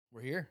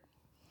We're here.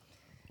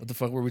 What the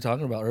fuck were we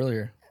talking about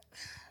earlier?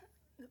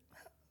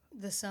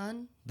 The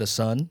sun. The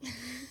sun?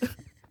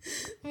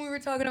 We were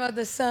talking about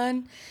the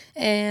sun,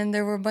 and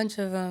there were a bunch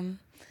of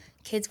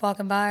kids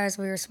walking by as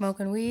we were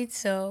smoking weed,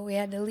 so we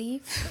had to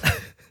leave.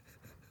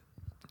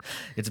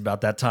 It's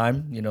about that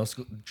time. You know,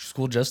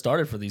 school just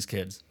started for these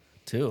kids,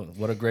 too.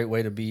 What a great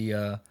way to be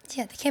Yeah,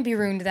 they can't be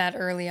ruined that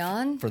early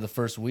on. for the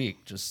first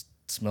week, just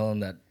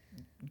smelling that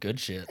good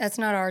shit. That's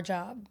not our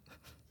job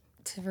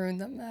to ruin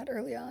them that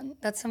early on.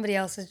 That's somebody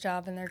else's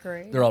job in their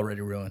grade. They're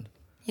already ruined.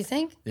 You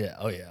think? Yeah,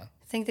 oh yeah.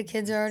 Think the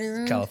kids are already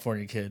ruined?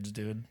 California kids,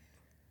 dude.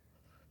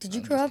 Did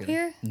you I'm grow just up kidding.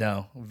 here?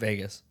 No,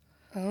 Vegas.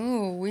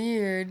 Oh,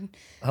 weird.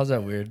 How's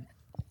that weird?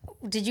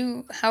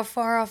 How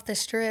far off the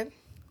strip?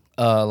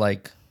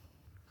 Like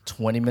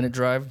 20-minute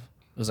drive.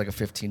 It was like a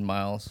 15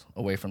 miles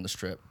away from the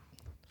strip.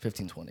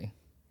 15, 20.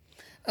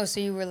 Oh,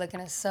 so you were like in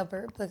a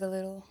suburb, like a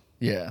little...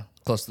 Yeah,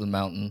 close to the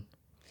mountain.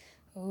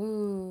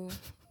 Ooh.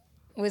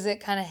 Was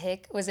it kind of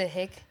hick? Was it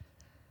hick?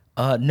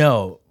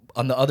 No,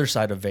 on the other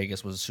side of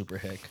Vegas was super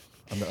hick.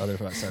 On the other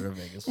side of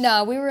Vegas.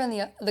 No, we were on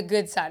the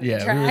good side of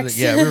the tracks.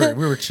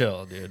 We were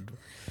chill, dude.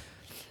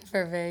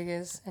 For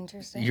Vegas.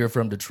 Interesting. You're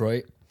from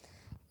Detroit?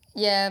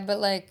 Yeah, but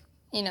like,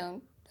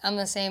 I'm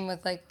the same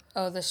with like,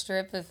 the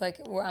strip if like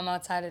I'm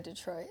outside of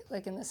Detroit.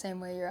 Like in the same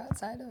way you're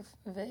outside of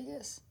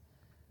Vegas.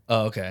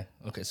 Oh, okay.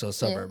 Okay, so a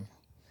suburb.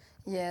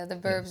 Yeah, the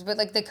burbs, but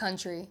like the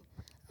country.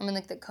 I'm in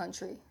like the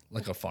country.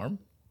 Like a farm?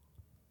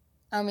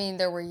 I mean,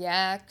 there were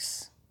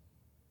Yaks.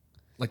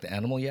 Like the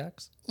animal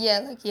yaks? Yeah,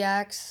 like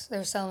Yaks.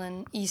 They're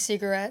selling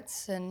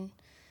e-cigarettes and,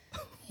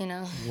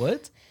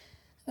 What?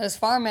 those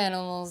farm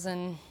animals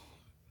in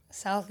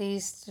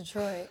southeast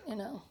Detroit,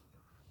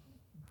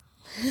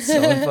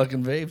 Selling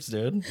fucking vapes,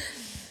 dude.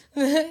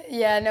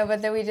 Yeah, no,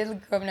 but then we did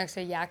grow up next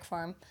to a yak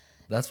farm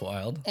That's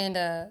wild. and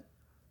a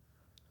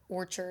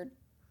orchard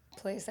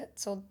place that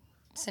sold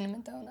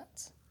cinnamon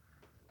donuts.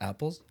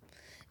 Apples?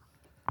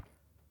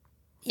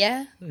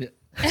 Yeah? Yeah.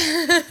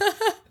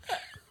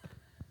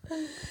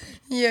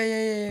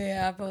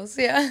 Yeah, apples,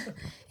 yeah.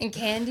 And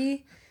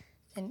candy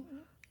and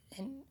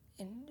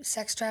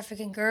sex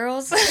trafficking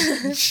girls.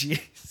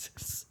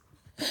 Jesus.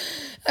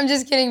 I'm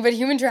just kidding, but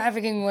human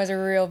trafficking was a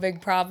real big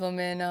problem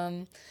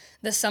in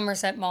the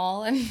Somerset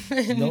Mall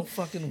and No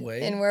fucking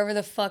way. and wherever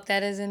the fuck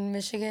that is in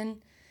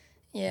Michigan.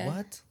 Yeah.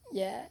 What?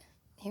 Yeah.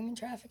 Human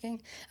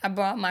trafficking. I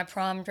brought my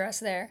prom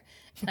dress there,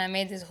 and I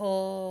made this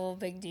whole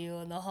big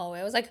deal in the hallway.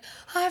 I was like,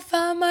 I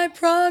found my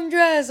prom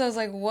dress. I was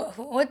like,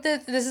 what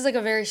this is like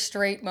a very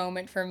straight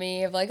moment for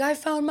me of like, I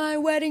found my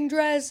wedding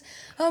dress.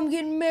 I'm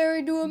getting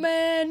married to a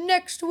man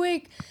next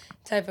week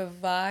type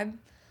of vibe.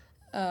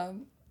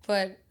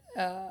 But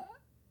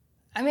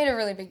I made a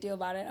really big deal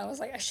about it. I was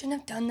like, I shouldn't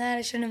have done that.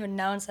 I shouldn't have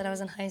announced that I was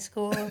in high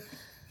school.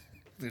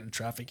 Did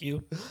traffic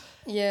you?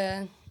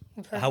 Yeah.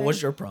 How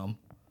was your prom?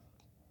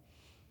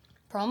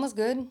 Prom was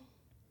good.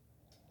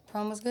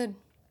 Prom was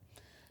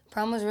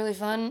really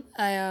fun.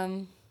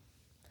 I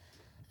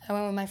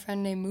went with my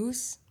friend named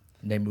Moose.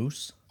 Named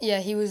Moose? Yeah,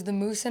 he was the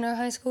Moose in our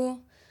high school.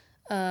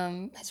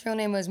 His real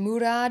name was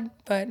Murad,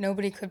 but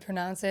nobody could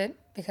pronounce it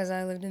because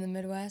I lived in the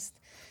Midwest.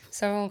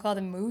 So everyone called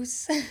him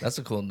Moose. That's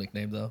a cool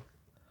nickname, though.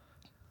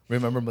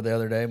 Remember the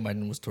other day,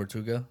 mine was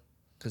Tortuga?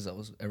 Because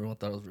everyone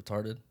thought it was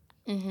retarded.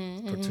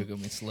 Mm-hmm, Tortuga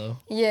means slow.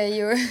 Yeah,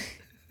 you were...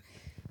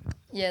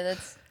 Yeah,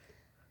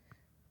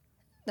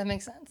 that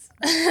makes sense.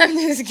 I'm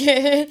just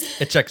kidding.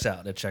 It checks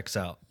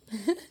out.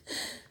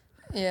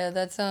 Yeah,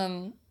 that's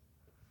mine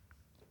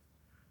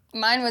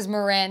was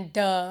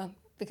Miranda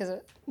because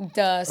of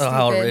duh. Stupid. Oh,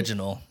 how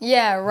original.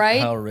 Yeah,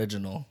 right. How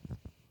original.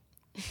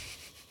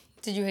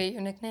 Did you hate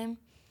your nickname?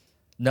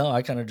 No,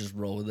 I kind of just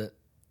roll with it.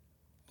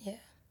 Yeah.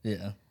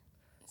 Yeah.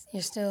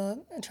 You're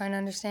still trying to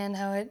understand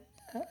how it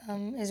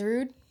is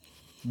rude.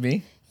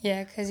 Me?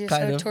 Yeah, because you're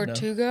Kind so of, no.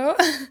 Tortugo.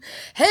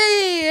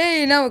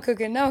 hey, now we're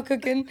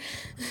cooking.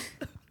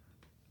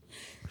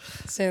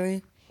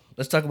 Silly.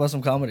 Let's talk about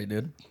some comedy,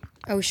 dude.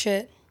 Oh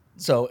shit.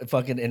 So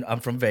I'm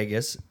from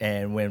Vegas,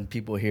 and when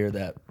people hear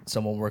that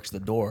someone works the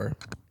door,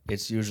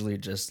 it's usually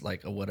just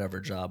like a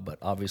whatever job. But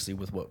obviously,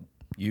 with what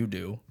you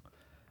do,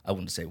 I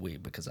wouldn't say we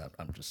because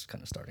I'm just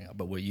kind of starting out.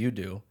 But what you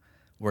do,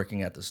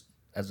 working at this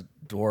as a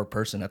door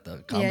person at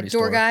the comedy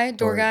store. Door guy.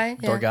 Door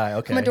Yeah. guy.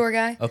 Okay. I'm a door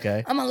guy.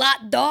 Okay. I'm a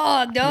lot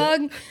dog.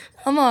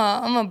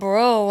 I'm a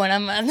bro when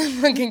I'm at the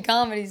fucking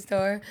comedy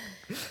store.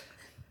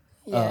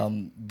 Yeah.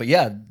 But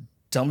yeah,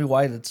 tell me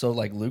why it's so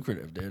like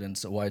lucrative, dude, and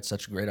so why it's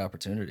such a great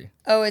opportunity.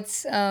 Oh,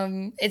 it's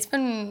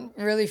been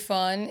really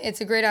fun. It's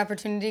a great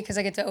opportunity because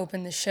I get to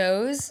open the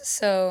shows.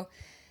 So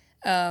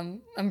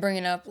I'm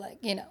bringing up like,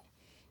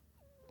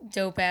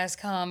 dope ass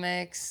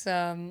comics,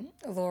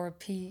 Laura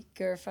Peak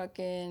or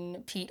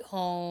fucking Pete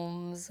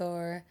Holmes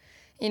or,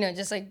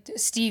 just like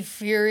Steve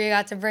Fury I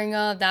got to bring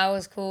up. That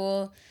was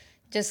cool.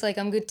 Just like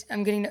I'm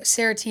getting to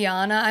Sarah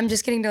Tiana. I'm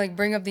just getting to like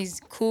bring up these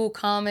cool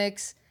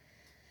comics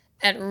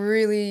at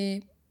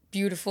really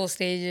beautiful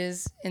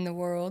stages in the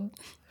world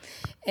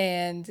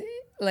and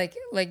like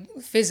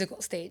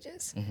physical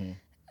stages.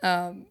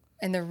 Mm-hmm.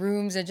 and the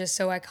rooms are just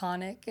so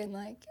iconic, and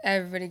like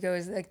everybody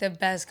goes, like the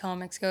best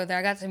comics go there.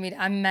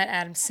 I met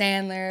Adam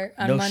Sandler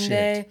on No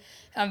Monday. shit.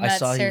 I met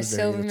saw he Sarah was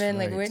there. That's Silverman,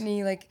 like right.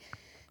 Whitney, like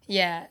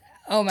yeah.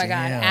 Oh my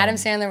God, Damn. Adam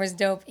Sandler was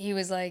dope. He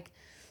was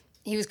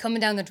coming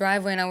down the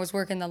driveway, and I was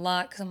working the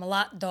lot because I'm a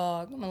lot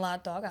dog. I'm a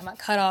lot dog. I'm not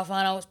cut off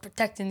on. I was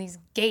protecting these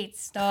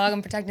gates, dog.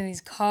 I'm protecting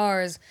these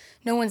cars.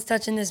 No one's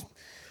touching this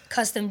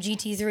custom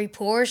GT3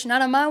 Porsche.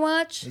 Not on my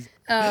watch.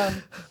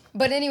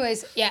 But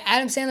anyways, yeah,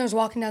 Adam Sandler was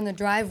walking down the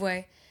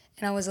driveway,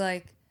 and I was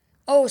like,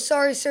 "Oh,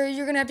 sorry, sir.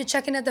 You're gonna have to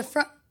check in at the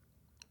front."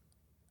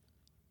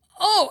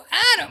 Oh,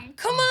 Adam,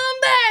 come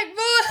on back,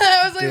 bro.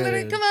 I was like,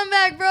 literally, come on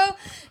back, bro.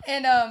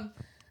 And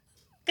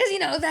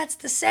because that's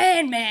the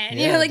Sandman.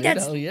 Yeah, Like dude,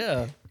 hell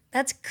yeah.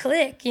 that's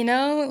Click,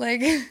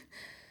 like.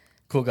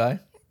 Cool guy.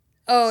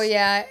 Oh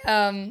yeah.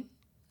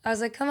 I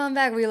was like, come on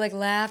back. We like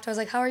laughed. I was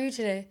like, how are you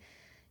today?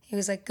 He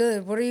was like,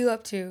 good. What are you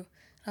up to?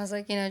 I was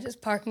like,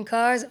 just parking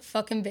cars,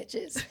 fucking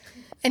bitches.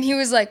 And he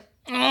was like,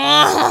 and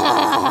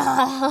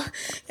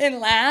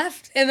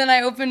laughed. And then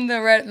I opened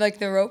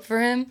the rope for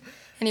him,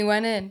 and he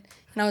went in.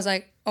 And I was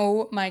like,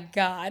 oh my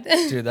God.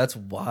 Dude, that's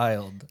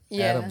wild.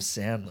 Yeah. Adam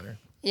Sandler.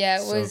 Yeah,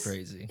 it so was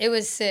crazy. It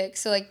was sick.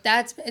 So like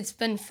it's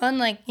been fun,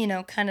 like,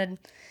 kind of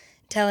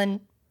telling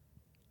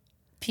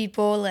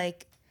people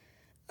like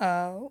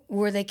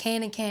where they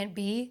can and can't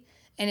be.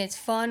 And it's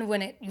fun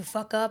when you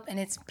fuck up and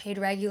it's paid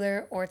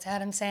regular or it's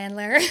Adam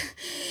Sandler.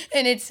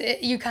 And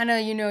you kind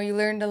of, you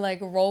learn to like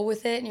roll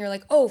with it, and you're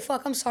like, oh,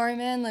 fuck, I'm sorry,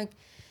 man. Like,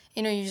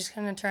 you just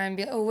kind of try and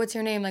be, oh, what's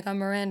your name? Like, I'm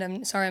Miranda.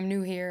 I'm sorry, I'm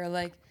new here. Or,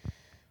 like,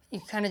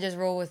 you kind of just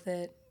roll with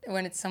it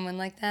when it's someone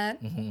like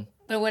that. Mm-hmm.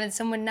 But when it's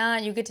someone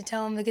not, you get to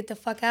tell them to get the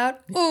fuck out.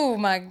 Oh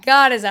my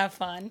God, is that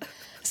fun?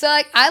 So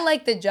like, I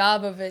like the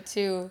job of it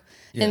too,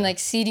 and like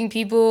seating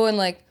people, and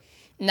like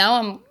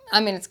now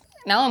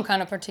I'm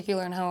kind of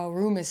particular in how a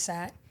room is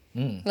sat.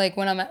 Like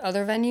when I'm at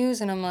other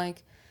venues, and I'm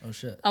like, oh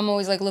shit, I'm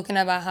always like looking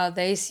about how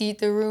they seat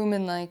the room,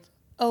 and like,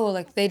 oh,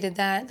 like they did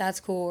that,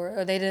 that's cool,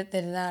 or they did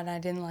that, and I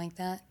didn't like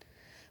that.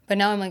 But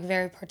now I'm like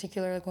very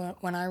particular,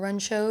 like when I run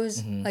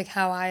shows, like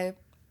how I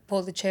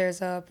pull the chairs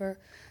up, or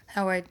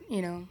how I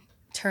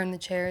turn the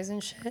chairs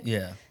and shit.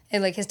 Yeah.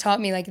 It like has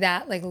taught me like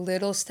that, like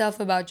little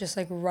stuff about just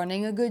like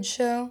running a good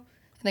show,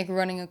 like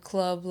running a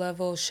club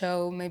level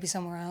show, maybe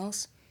somewhere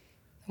else,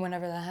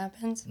 whenever that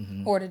happens,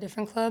 or at a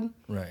different club.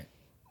 Right.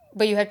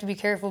 But you have to be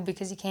careful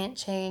because you can't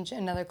change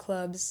another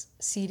club's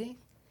seating.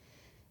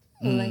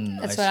 Like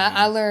that's what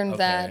I learned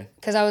that,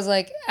 because I was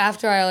like,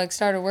 after I like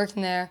started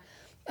working there,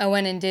 I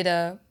went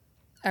and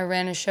I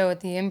ran a show at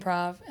the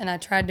Improv, and I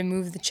tried to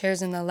move the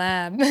chairs in the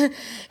lab.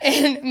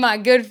 And my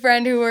good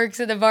friend who works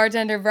at the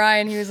bartender,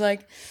 Brian, he was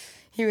like,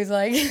 you're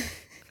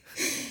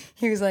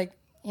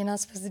not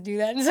supposed to do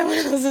that in someone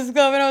else's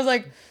club. And I was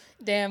like,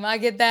 damn, I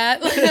get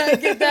that. I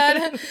get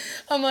that.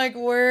 I'm like,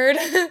 word.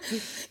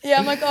 Yeah,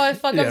 I'm like, oh,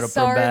 fuck, I'm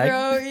sorry,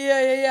 bro.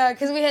 Yeah.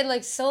 Because we had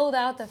like sold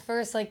out the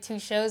first like 2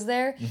 shows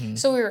there.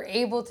 So we were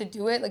able to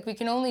do it. Like, we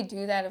can only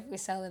do that if we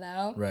sell it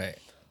out. Right.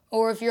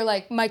 Or if you're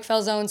like Mike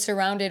Falzone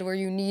surrounded, where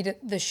you need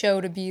the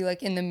show to be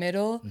like in the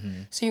middle,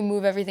 so you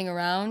move everything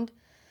around.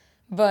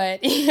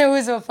 But it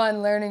was a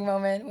fun learning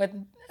moment with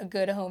a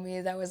good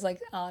homie that was like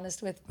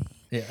honest with me.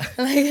 Yeah.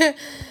 Like,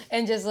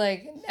 and just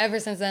like ever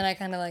since then, I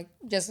kind of like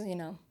just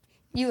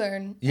you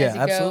learn as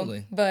you absolutely.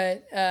 go.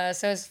 But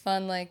so it's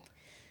fun. Like,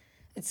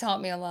 it's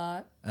taught me a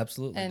lot.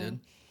 Absolutely, and, dude.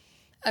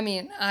 I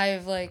mean,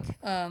 I've like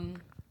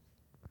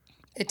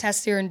it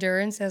tests your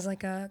endurance as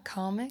like a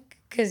comic,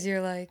 because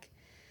you're like.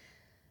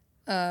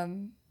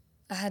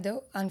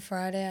 On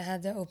Friday, I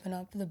had to open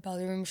up the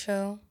Belly Room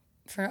show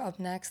for Up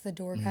Next, the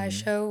Door Guy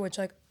show, which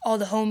like all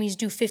the homies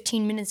do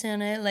 15 minutes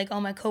on it, like all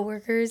my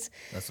coworkers.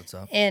 That's what's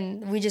up.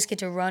 And we just get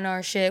to run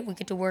our shit. We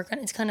get to work on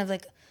it. It's kind of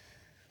like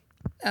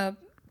a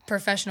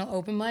professional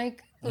open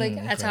mic. Like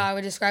that's how I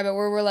would describe it.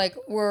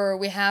 Where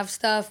we have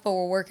stuff, but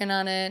we're working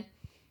on it,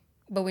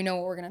 but we know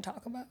what we're gonna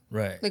talk about.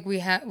 Right. Like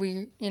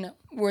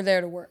we're there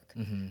to work.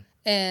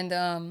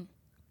 And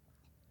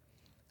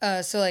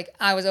so like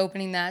I was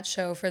opening that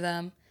show for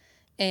them,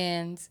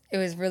 and it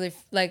was really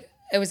like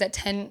it was at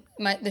 10.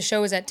 The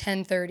show was at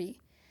 10:30,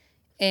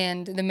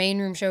 and the main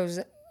room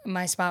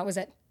my spot was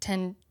at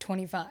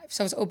 10:25.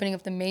 So I was opening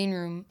up the main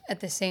room at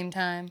the same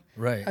time.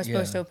 Right. I was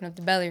supposed to open up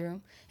the belly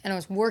room, and I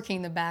was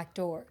working the back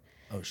door.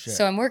 Oh shit.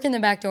 So I'm working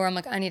the back door. I'm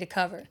like, I need a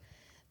cover,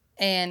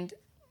 and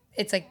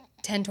it's like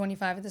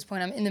 10:25 at this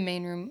point. I'm in the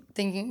main room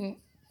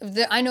thinking.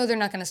 I know they're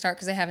not going to start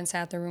because they haven't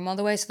sat the room all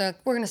the way. So they're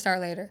like, we're going to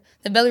start later.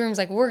 The belly room's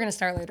like, we're going to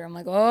start later. I'm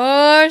like,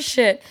 oh,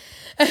 shit.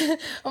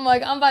 I'm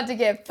like, I'm about to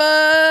get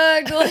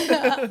fucked.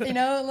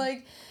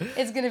 Like,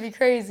 it's going to be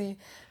crazy.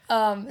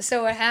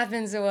 So what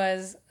happens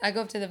was I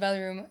go up to the belly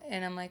room,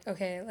 and I'm like,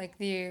 okay, like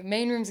the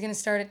main room's going to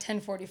start at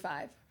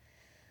 10:45.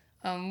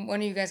 When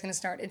are you guys going to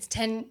start?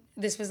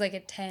 This was like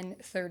at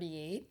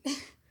 10:38.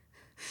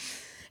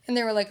 And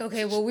they were like,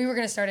 okay, well, we were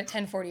going to start at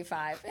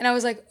 10:45. And I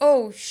was like,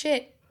 oh,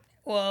 shit.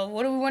 well,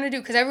 what do we want to do?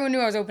 Because everyone knew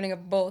I was opening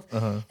up both.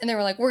 And they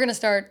were like, we're going to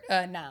start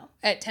now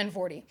at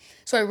 10:40.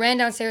 So I ran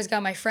downstairs,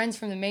 got my friends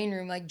from the main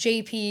room, like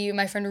JP,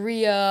 my friend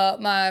Rhea,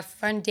 my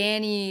friend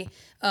Danny.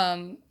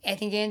 I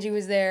think Angie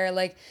was there.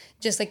 Like,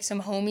 just like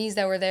some homies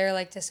that were there,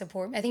 like to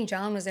support me. I think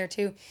John was there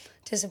too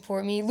to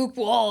support me. Luke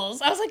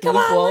Walls. I was like, come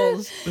on.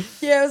 Walls.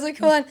 Yeah, I was like,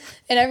 come on.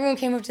 And everyone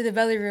came up to the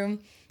belly room.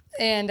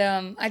 And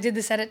I did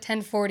the set at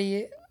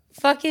 10:40.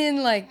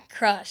 Fucking like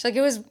crushed. Like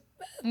it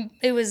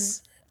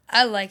was,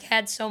 I like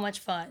had so much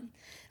fun.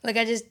 Like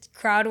I just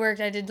crowd worked.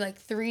 I did like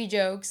 3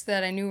 jokes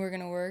that I knew were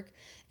going to work.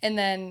 And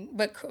then,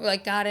 but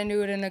like got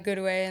into it in a good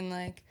way. And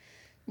like,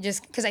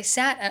 just because I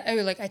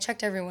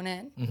checked everyone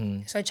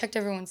in. So I checked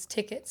everyone's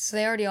tickets. So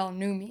they already all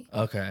knew me.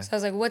 Okay. So I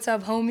was like, what's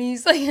up,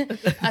 homies?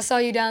 Like, I saw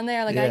you down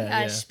there. Like,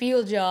 I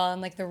spieled y'all on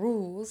like the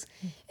rules.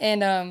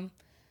 And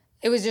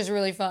it was just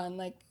really fun,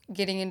 like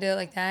getting into it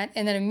like that.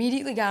 And then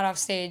immediately got off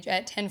stage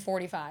at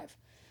 10:45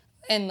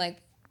 and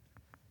like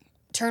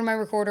turned my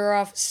recorder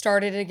off,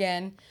 started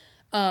again.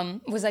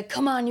 Was like,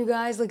 come on, you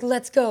guys, like,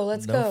 let's go.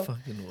 No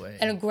fucking way.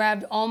 And I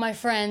grabbed all my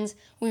friends.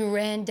 We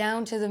ran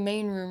down to the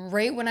main room.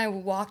 Right when I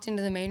walked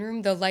into the main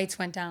room, the lights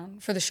went down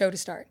for the show to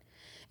start.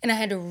 And I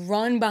had to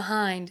run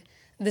behind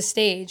the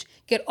stage,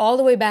 get all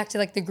the way back to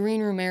like the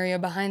green room area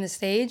behind the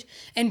stage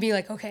and be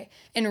like, okay.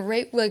 And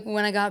right like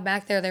when I got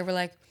back there, they were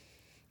like,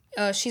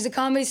 she's a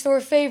Comedy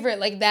Store favorite,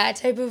 like that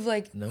type of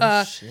like,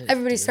 shit,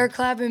 everybody dude. Start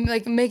clapping,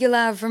 like make it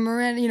loud for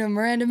Miranda,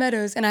 Miranda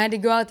Meadows. And I had to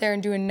go out there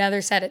and do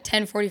another set at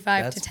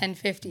 10:45 to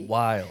 10:50.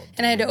 Wild.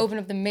 And I had to open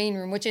up the main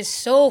room, which is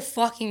so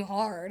fucking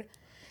hard.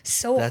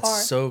 That's hard.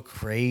 so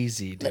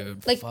crazy,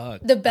 dude. Like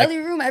Fuck. the belly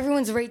room,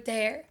 everyone's right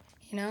there,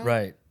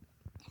 Right.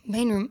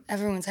 Main room,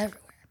 everyone's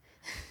everywhere.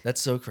 That's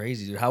so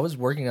crazy, dude. How was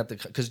working at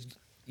because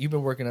you've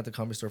been working at the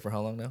Comedy Store for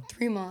how long now?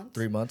 3 months.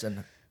 3 months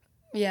and.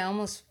 Yeah,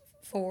 almost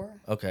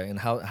 4. Okay, and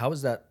how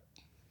has that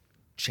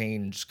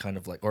changed, kind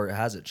of like, or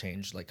has it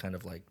changed, like, kind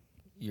of like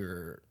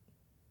your,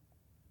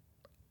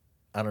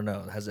 I don't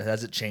know, has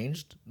it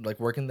changed, like,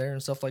 working there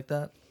and stuff like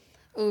that?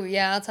 Ooh,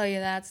 yeah, I'll tell you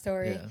that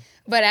story. Yeah.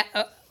 But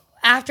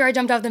after I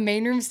jumped off the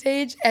main room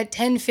stage at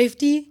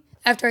 10:50,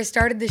 after I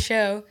started the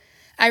show,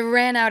 I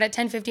ran out at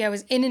 10:50. I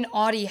was in an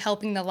Audi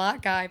helping the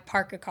lot guy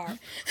park a car.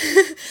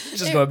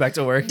 Just going back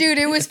to work. Dude,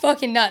 it was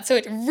fucking nuts. So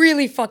it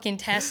really fucking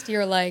tests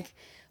your, like,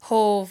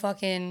 whole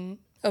fucking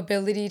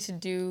ability to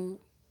do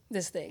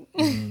this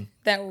thing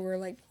that we're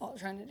like all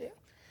trying to do.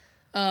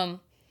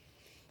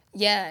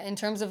 Yeah, in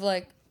terms of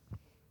like,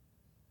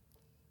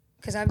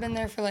 because I've been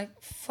there for like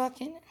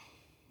fucking,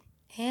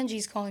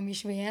 Angie's calling me.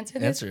 Should we answer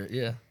this? Answer it,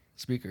 yeah.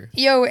 Speaker.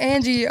 Yo,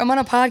 Angie, I'm on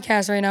a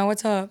podcast right now.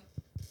 What's up?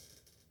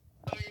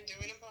 Oh, you're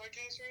doing a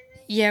podcast right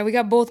now? Yeah, we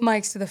got both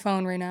mics to the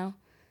phone right now.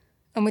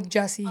 I'm with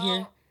Jussie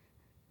here.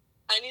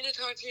 I need to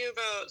talk to you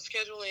about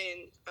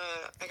scheduling.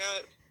 I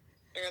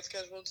got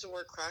scheduled to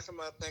work Crack 'em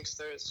Up next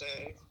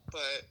Thursday,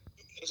 but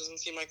it doesn't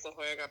seem like La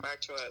Jolla got back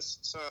to us,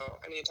 so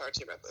I need to talk to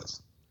you about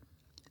this.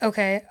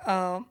 Okay,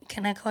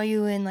 can I call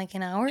you in like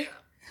an hour? Yeah.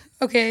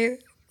 Okay,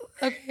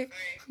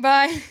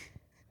 bye.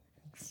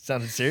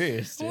 Sounded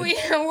serious, dude.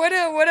 What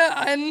a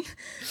I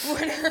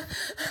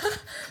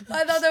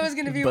thought that was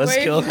gonna be way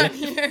Buzzkill.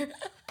 funnier.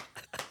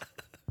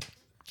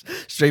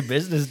 Straight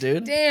business,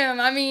 dude. Damn,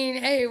 I mean,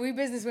 hey, we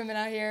business women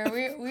out here.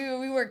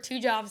 We work 2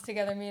 jobs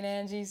together, me and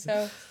Angie.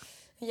 So,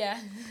 yeah,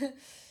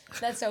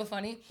 that's so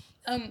funny.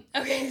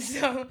 Okay,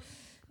 so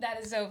that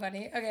is so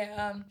funny. Okay,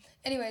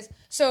 anyways,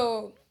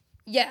 so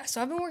yeah,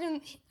 so I've been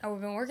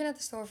working at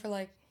the store for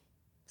like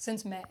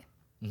since May,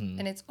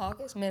 and it's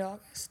August,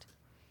 mid-August,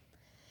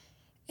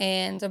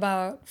 and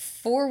about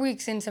 4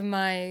 weeks into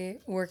my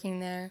working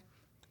there,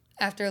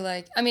 after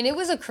like, I mean, it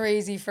was a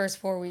crazy first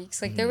 4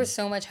 weeks. Like there was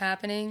so much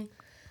happening.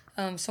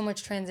 So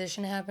much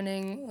transition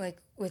happening like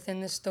within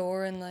the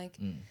store, and like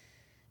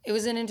it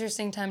was an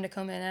interesting time to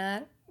come in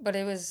at, but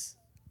it was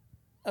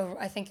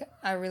I think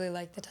I really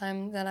liked the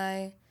time that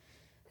I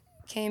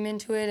came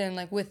into it, and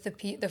like with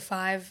the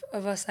 5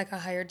 of us like I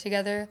hired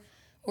together,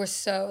 we're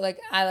so like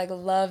I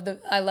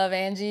love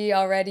Angie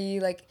already.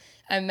 Like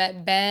I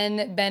met Ben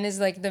is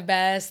like the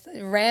best.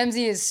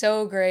 Ramsey is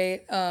so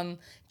great.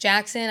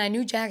 Jackson, I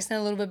knew Jackson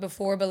a little bit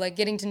before, but like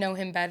getting to know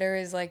him better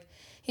is like,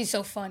 he's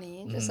so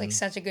funny, just like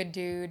such a good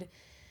dude,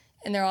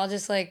 and they're all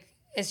just like,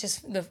 it's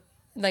just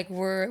we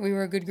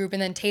were a good group.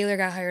 And then Taylor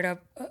got hired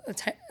up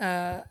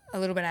a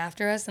little bit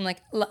after us, and like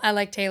I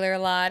like Taylor a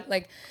lot,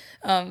 like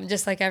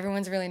just like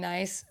everyone's really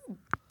nice,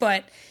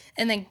 but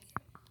and then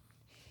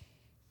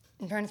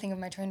I'm trying to think of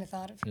my train of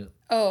thought.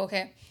 Oh,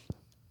 okay.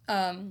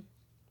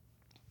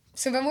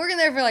 So I've been working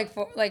there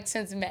for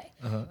since May.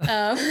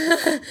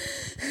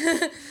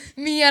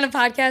 Me on a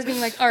podcast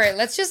being like, all right,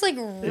 let's just like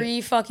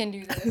fucking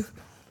do this.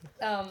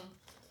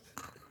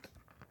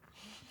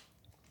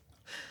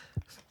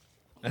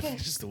 I think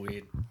it's just the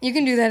weed. You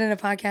can do that in a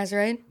podcast,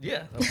 right?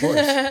 Yeah, of course.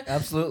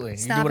 Absolutely.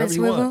 You can do whatever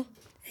you want.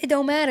 It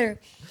don't matter.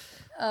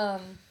 I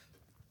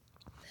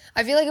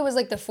feel like it was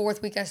like the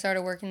 4th week I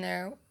started working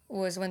there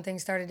was when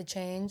things started to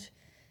change,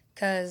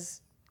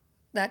 because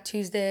that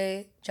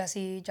Tuesday,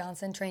 Jesse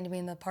Johnson trained me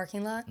in the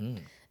parking lot,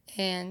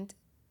 and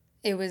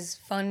it was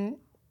fun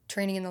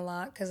training in the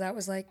lot because that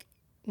was like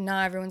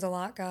not everyone's a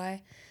lot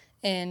guy,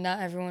 and not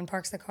everyone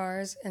parks the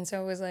cars, and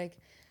so it was like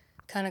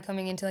kind of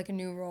coming into like a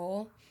new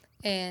role,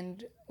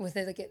 and with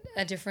it like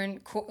a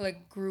different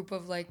like group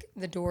of like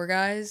the door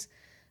guys,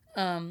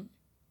 and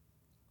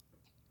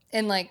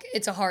like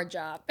it's a hard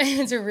job.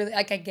 It's a really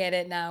like I get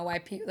it now why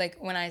people like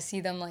when I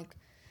see them like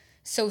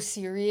so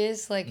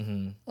serious like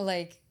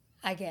like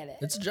I get it.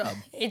 It's a job.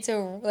 It's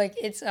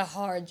a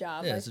hard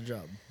job. Yeah, like, it's a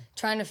job.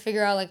 Trying to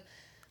figure out like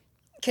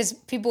because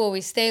people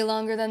always stay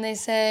longer than they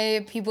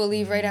say. People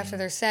leave right after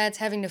their sets,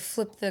 having to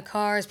flip the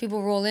cars.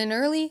 People roll in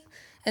early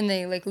and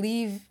they like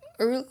leave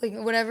early, like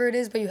whatever it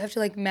is, but you have to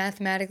like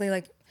mathematically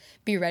like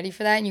be ready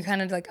for that, and you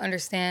kind of like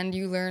understand.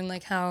 You learn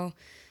like how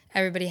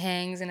everybody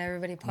hangs and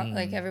everybody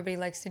like everybody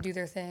likes to do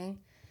their thing.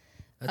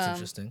 That's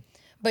interesting.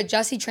 But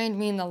Jussie trained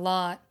me in the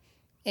lot,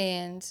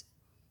 and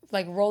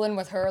like rolling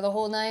with her the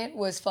whole night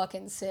was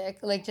fucking sick.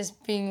 Like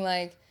just being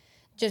like,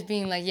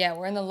 yeah,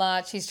 we're in the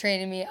lot. She's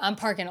training me. I'm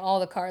parking all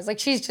the cars. Like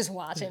she's just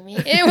watching me.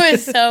 It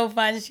was so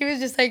fun. She was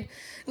just like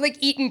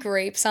eating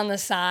grapes on the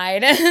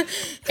side.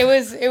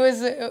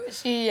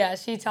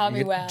 She taught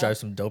me well. Drive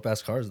some dope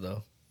ass cars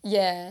though.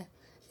 Yeah,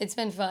 it's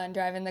been fun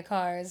driving the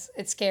cars.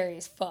 It's scary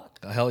as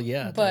fuck. Hell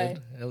yeah, but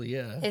dude. Hell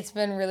yeah. It's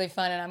been really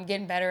fun, and I'm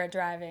getting better at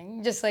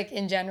driving. Just like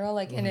in general,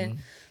 like in it,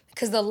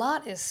 because the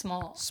lot is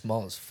small.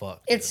 Small as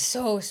fuck. It's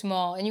so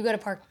small, and you got to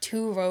park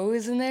 2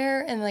 rows in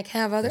there, and like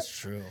have other. That's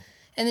true.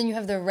 And then you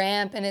have the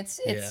ramp, and it's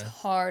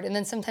hard. And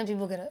then sometimes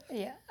people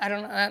I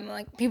don't know. I'm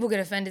like, people get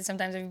offended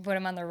sometimes if you put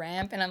them on the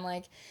ramp, and I'm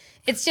like,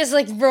 it's just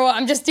like, bro,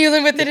 I'm just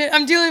dealing with it.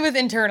 I'm dealing with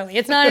internally.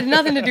 It's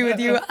nothing to do with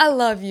you. I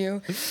love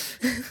you.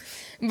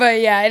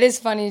 But yeah, it is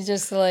funny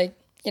just to like,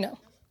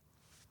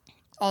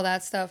 all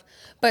that stuff.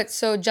 But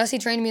so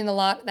Jussie trained me in the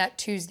lot that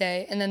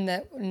Tuesday, and then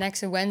the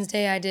next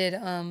Wednesday I did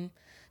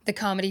the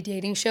comedy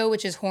dating show,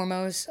 which is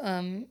Hormos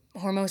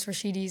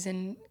Rashidi's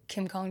and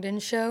Kim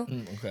Congdon's show.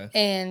 Okay.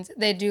 And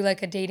they do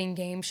like a dating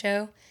game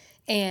show.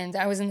 And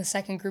I was in the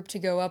second group to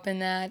go up in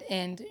that.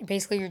 And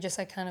basically you're just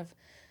like kind of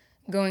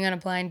going on a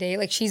blind date.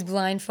 Like she's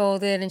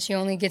blindfolded and she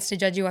only gets to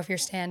judge you off your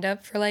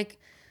stand-up for like,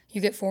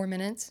 you get 4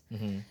 minutes.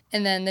 Mm-hmm.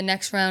 And then the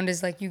next round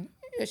is like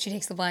she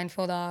takes the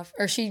blindfold off.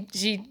 Or she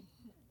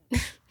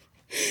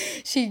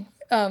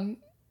can't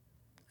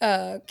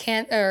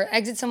or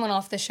exits someone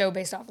off the show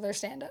based off of their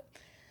stand-up.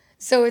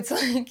 So it's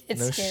like, it's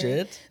no scary.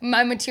 Shit.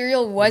 My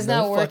material was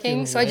not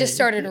working, so I just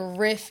started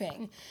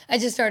riffing. I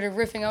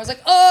was like,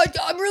 oh,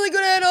 I'm really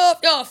good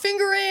at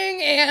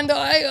fingering, and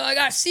I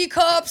got C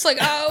cups. Like,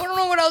 I don't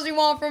know what else you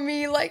want from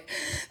me. Like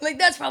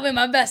that's probably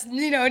my best,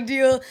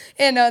 deal.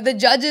 And the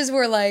judges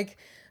were like,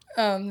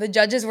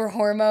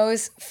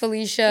 Hormos,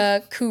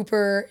 Felicia,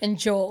 Cooper, and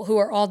Joel, who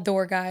are all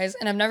door guys.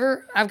 And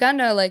I've gotten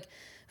to like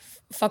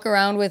fuck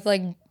around with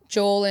like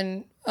Joel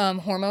and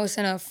Hormos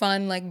in a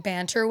fun like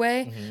banter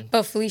way,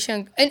 but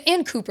Felicia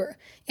and Cooper,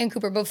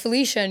 but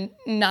Felicia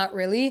not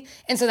really.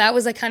 And so that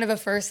was like kind of a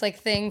first like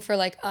thing for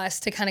like us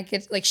to kind of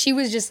get like, she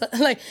was just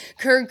like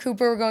her and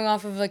Cooper were going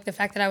off of like the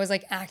fact that I was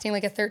like acting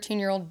like a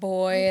 13-year-old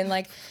boy and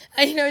like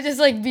just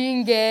like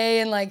being gay,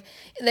 and like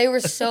they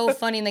were so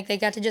funny, and like they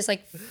got to just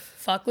like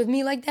fuck with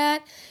me like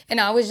that, and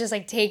I was just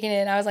like taking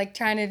it. I was like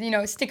trying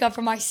to stick up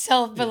for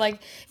myself, but like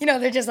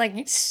they're just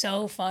like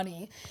so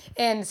funny.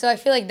 And so I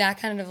feel like that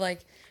kind of like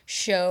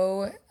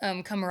show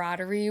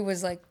camaraderie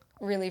was like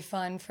really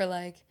fun for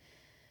like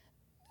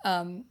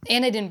and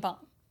I didn't bomb,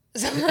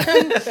 so,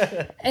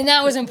 and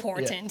that was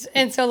important.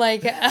 And so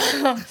like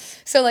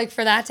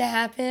for that to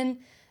happen,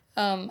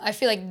 I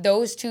feel like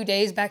those 2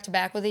 days back to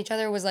back with each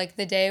other was like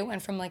the day it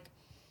went from like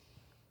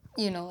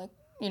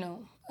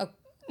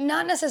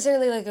not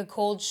necessarily like a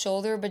cold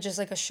shoulder, but just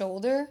like a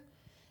shoulder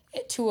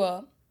to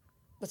a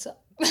what's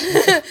up.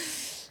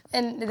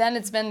 And then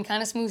it's been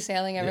kind of smooth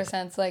sailing ever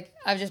since. Like,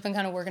 I've just been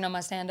kind of working on my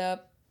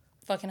stand-up,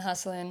 fucking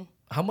hustling.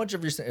 How much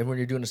of your, when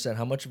you're doing a set,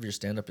 how much of your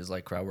stand-up is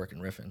like crowd work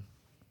and riffing?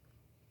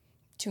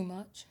 Too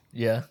much.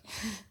 Yeah?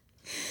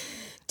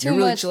 Too You're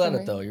really much chill at for it,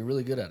 me. though. You're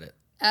really good at it.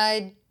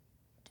 I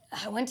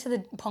went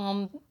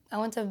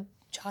to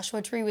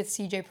Joshua Tree with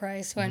CJ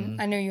Price, who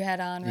I know you had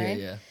on, right?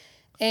 Yeah.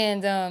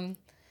 And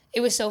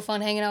it was so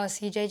fun hanging out with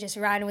CJ, just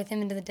riding with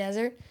him into the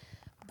desert.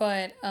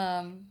 But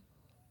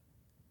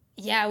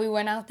yeah, we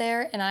went out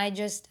there, and I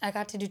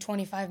got to do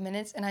 25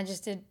 minutes, and I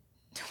just did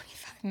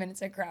 25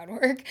 minutes of crowd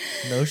work.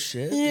 No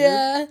shit.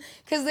 Yeah,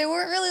 because they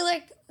weren't really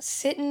like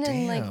sitting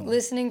and like Damn.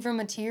 listening for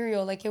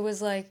material. Like it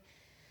was like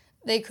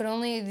they could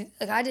only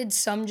like I did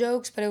some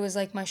jokes, but it was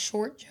like my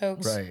short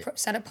jokes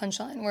set a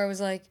punchline where it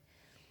was like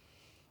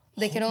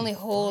they could only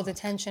hold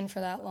attention for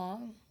that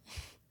long.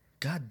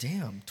 God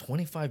damn,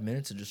 25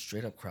 minutes of just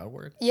straight up crowd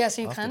work? Yeah,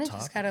 so you kind of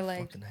just gotta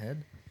like fucking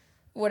head.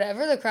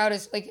 Whatever the crowd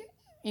is like.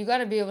 You got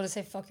to be able to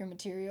say fuck your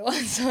material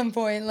at some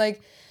point.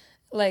 Like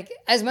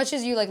as much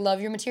as you like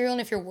love your material, and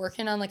if you're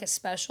working on like a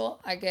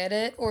special, I get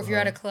it. Or if you're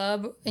at a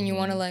club and you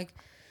want to like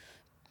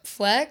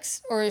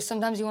flex, or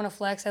sometimes you want to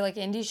flex at like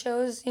indie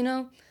shows,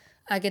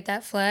 I get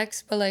that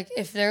flex. But like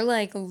if they're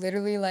like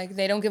literally like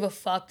they don't give a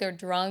fuck, they're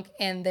drunk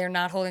and they're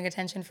not holding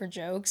attention for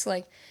jokes,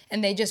 like,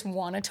 and they just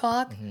want to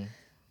talk,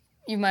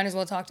 you might as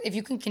well talk. If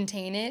you can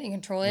contain it and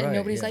control it, and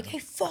nobody's like, hey,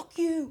 fuck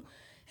you.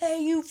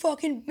 Hey, you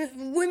fucking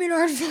women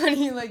aren't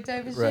funny, like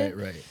type of shit.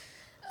 Right.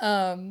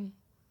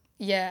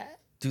 Yeah.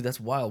 Dude, that's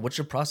wild. What's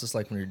your process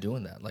like when you're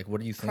doing that? Like, what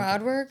do you think?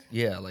 Crowd work?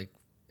 Yeah, like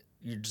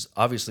you're just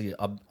obviously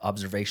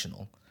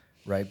observational,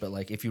 right? But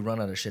like if you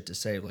run out of shit to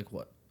say, like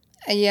what?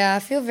 Yeah, I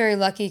feel very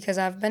lucky because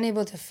I've been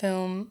able to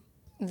film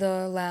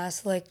the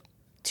last like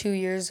 2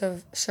 years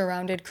of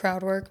surrounded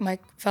crowd work,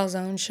 Mike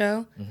Falzone's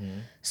show.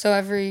 So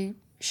every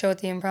show at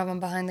the Improv, I'm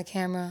behind the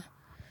camera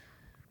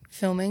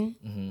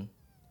filming.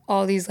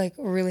 All these like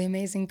really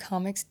amazing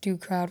comics do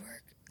crowd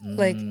work.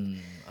 Like,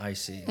 I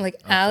see. Like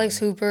Alex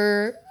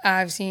Hooper,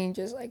 I've seen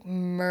just like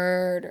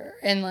murder,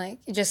 and like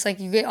just like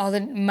you get all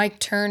the Mike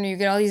Turner, you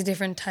get all these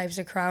different types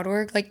of crowd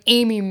work. Like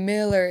Amy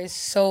Miller is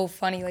so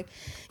funny. Like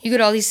you get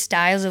all these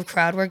styles of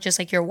crowd work, just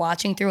like you're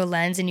watching through a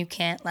lens and you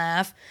can't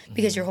laugh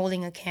because you're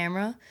holding a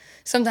camera.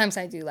 Sometimes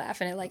I do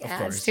laugh and it like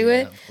adds to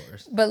it,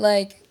 but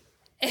like,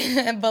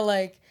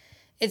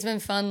 it's been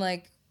fun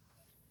like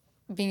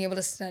being able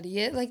to study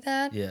it like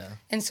that. Yeah.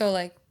 And so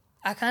like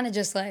I kind of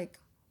just like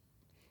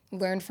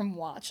learn from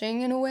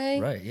watching in a way.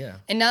 Right, yeah.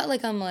 And not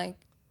like I'm like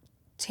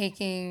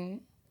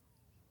taking,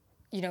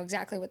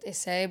 exactly what they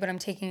say, but I'm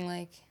taking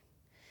like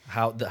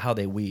how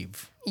they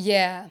weave.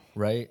 Yeah.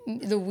 Right?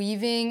 The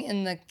weaving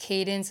and the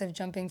cadence of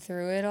jumping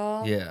through it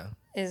all. Yeah.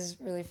 Is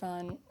really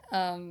fun.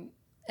 And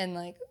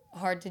like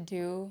hard to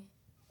do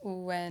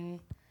when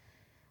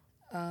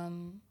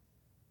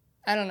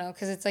I don't know,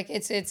 because it's like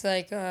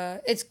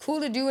it's cool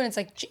to do and it's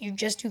like you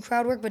just do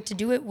crowd work, but to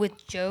do it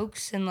with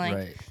jokes and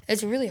like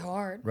it's really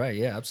hard. Right,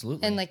 yeah,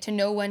 absolutely. And like to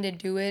know when to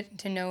do it,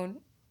 to know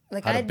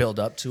like how to build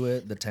up to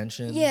it, the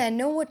tension. Yeah,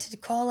 know what to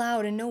call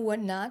out and know what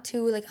not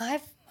to. Like I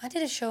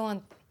did a show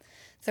on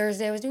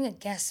Thursday. I was doing a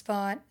guest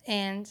spot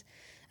and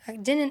I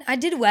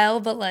did well,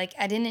 but like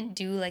I didn't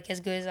do like as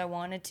good as I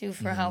wanted to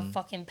for how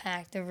fucking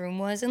packed the room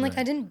was. And like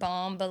I didn't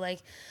bomb, but like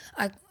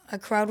I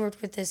crowd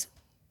worked with these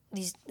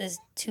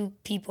two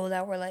people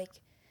that were like,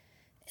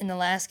 and the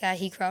last guy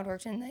he crowd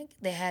worked and like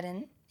the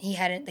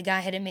guy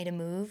hadn't made a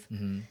move.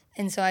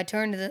 And so I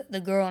turned to the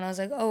girl and I was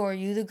like, oh, are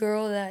you the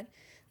girl that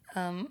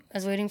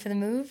was waiting for the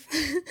move?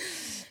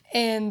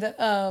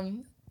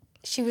 And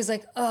she was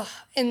like, oh,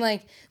 and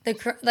like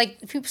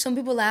some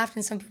people laughed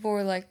and some people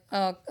were like,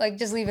 oh, like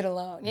just leave it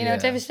alone, you know,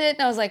 type of shit.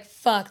 And I was like,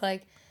 fuck,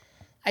 like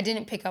I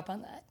didn't pick up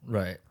on that.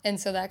 Right.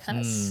 And so that kind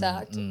of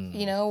sucked,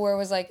 you know, where it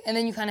was like, and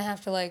then you kind of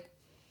have to like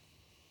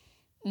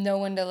know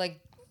when to like,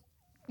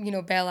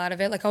 bail out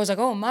of it. Like I was like,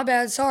 oh, my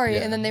bad, sorry.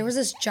 Yeah. And then there was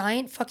this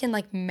giant fucking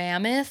like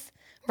mammoth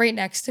right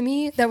next to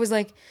me that was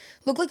like,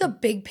 looked like a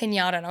big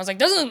piñata. And I was like,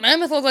 doesn't a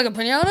mammoth look like a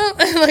piñata?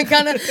 Like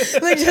kind of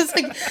like just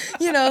like,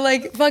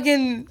 like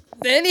fucking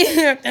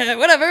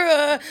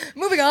whatever,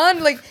 moving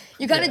on. Like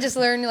you kind of just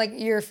learn like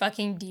your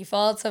fucking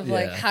defaults of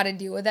like how to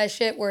deal with that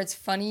shit where it's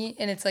funny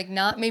and it's like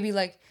not maybe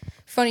like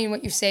funny in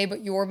what you say,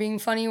 but you're being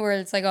funny where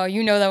it's like, oh,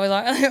 that was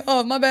like,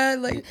 oh, my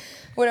bad, like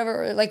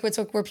whatever, like it's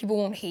like where people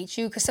won't hate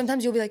you because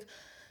sometimes you'll be like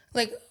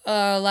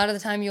a lot of the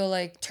time you'll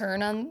like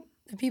turn on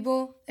the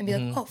people and be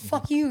like, oh,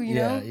 fuck you, you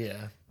know?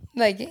 Yeah.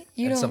 Like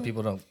and some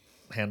people don't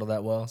handle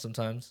that well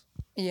sometimes.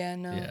 Yeah,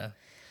 no. Yeah.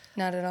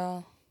 Not at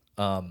all.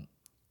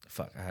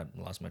 Fuck, I had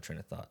lost my train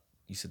of thought.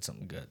 You said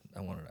something good.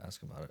 I wanted to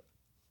ask about it.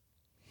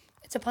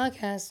 It's a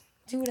podcast.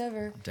 Do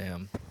whatever.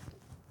 Damn.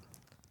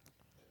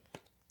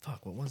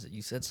 Fuck, what was it?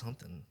 You said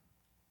something.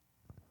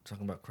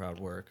 Talking about crowd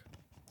work.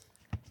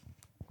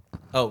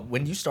 Oh,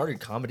 when you started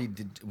comedy,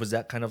 was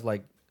that kind of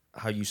like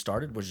how you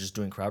started? Was just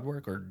doing crowd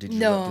work, or did you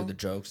do the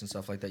jokes and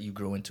stuff like that? You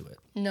grew into it?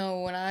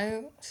 No, when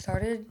I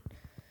started,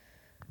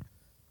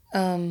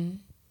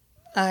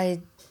 I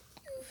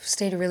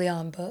stayed really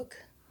on book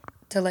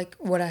to like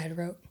what I had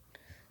wrote,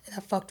 and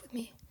that fucked with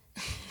me.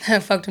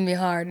 That fucked with me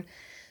hard.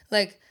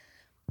 Like,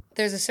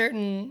 there's a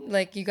certain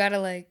like you gotta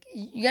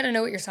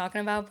know what you're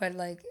talking about, but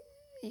like.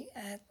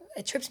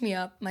 It trips me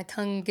up. My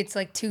tongue gets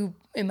like too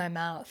in my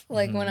mouth.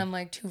 Like when I'm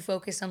like too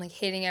focused on like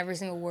hitting every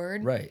single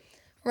word. Right.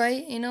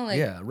 Right? You know, like.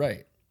 Yeah,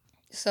 right.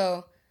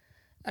 So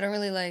I don't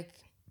really like.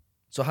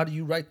 So how do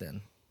you write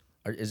then?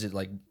 Or is it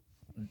like,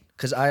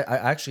 because I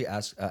actually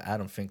asked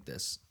Adam Fink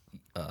this.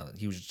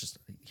 He was just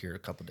here a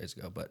couple days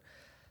ago, but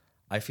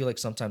I feel like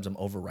sometimes I'm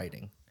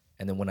overwriting.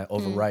 And then when I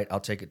overwrite, I'll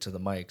take it to the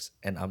mics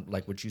and I'm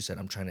like what you said,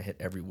 I'm trying to hit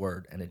every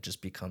word and it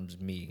just becomes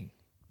me.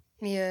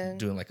 Yeah.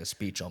 Doing like a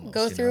speech almost.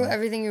 Go through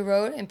everything you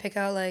wrote and pick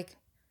out like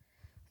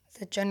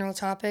the general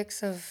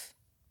topics of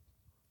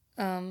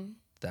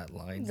that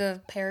line.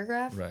 The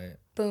paragraph. Right.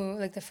 Boom.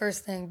 Like the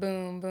first thing.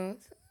 Boom, boom.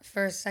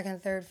 First,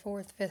 second, third,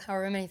 fourth, fifth,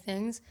 however many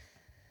things.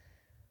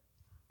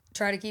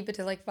 Try to keep it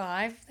to like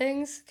 5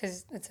 things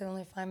because it's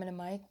only a 5-minute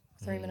mic,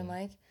 3-minute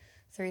mic,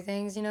 3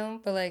 things,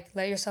 But like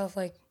let yourself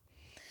like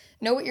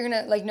know what you're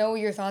gonna like know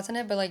your thoughts on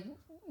it, but like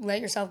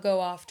let yourself go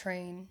off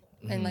train.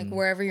 And like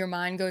wherever your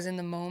mind goes in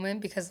the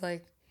moment, because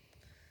like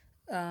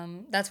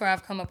that's where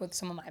I've come up with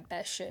some of my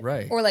best shit.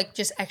 Right. Or like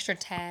just extra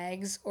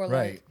tags or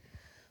Right.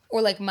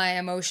 like my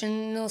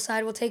emotional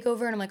side will take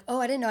over and I'm like, oh,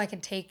 I didn't know I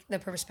could take the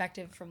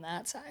perspective from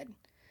that side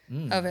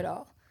of it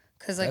all.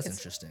 Cause like That's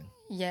interesting.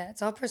 Yeah,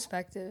 it's all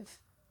perspective.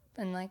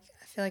 And like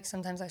I feel like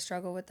sometimes I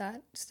struggle with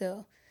that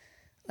still.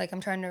 Like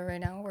I'm trying to right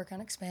now work on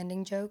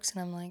expanding jokes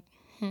and I'm like,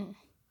 who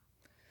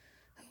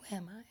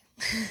am I?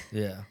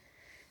 Yeah.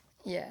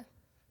 Yeah.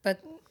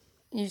 But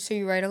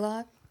you write a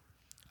lot?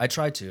 I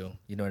try to,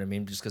 you know what I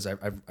mean? Just because I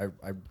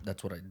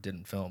that's what I did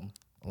in film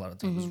a lot of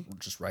times, was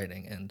just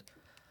writing. And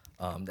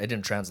it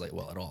didn't translate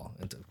well at all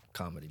into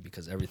comedy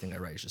because everything I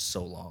write is just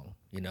so long,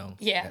 you know?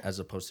 Yeah. As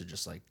opposed to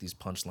just like these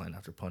punchline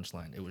after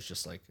punchline. It was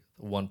just like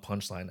one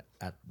punchline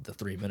at the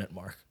 3-minute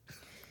mark.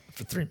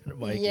 For 3-minute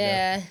mic.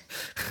 Yeah. You know?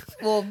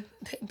 Well,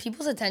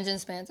 people's attention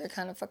spans are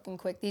kind of fucking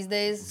quick these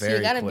days. So Very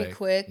you got to be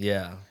quick.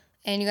 Yeah.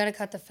 And you got to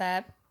cut the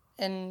fat.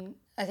 And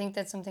I think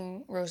that's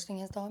something roasting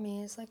has taught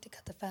me is like to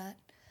cut the fat.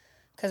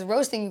 Because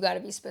roasting, you got to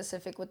be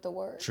specific with the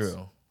words.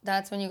 True.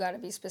 That's when you got to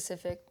be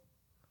specific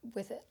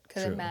with it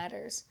because it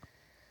matters.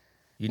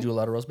 You do a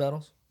lot of roast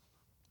battles?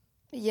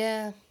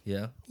 Yeah.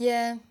 Yeah.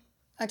 Yeah.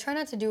 I try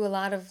not to do a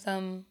lot of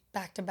them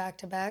back to back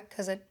to back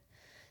because it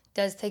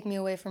does take me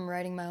away from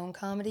writing my own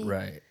comedy.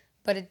 Right.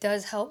 But it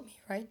does help me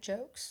write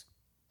jokes.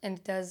 And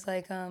it does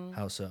like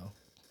How so?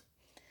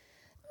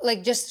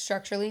 Like just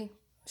structurally.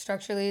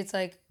 Structurally it's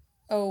like,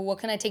 oh, what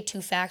can I take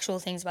 2 factual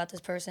things about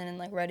this person and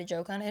like write a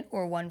joke on it,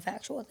 or 1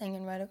 factual thing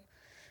and write a,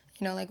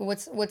 you know, like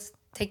what's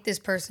take this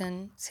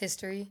person's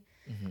history,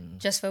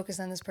 just focus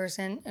on this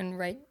person and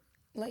write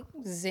like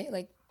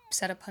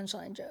set up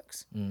punchline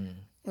jokes.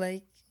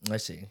 Like I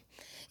see.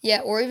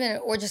 yeah,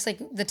 or just like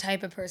the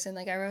type of person.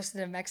 Like I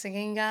roasted a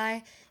Mexican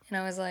guy and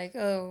I was like,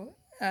 oh,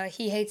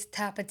 he hates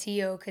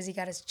Tapatio because he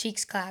got his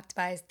cheeks clapped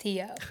by his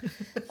Tio.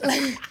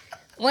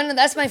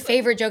 That's my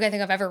favorite joke I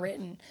think I've ever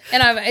written.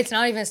 And it's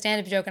not even a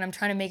stand-up joke, and I'm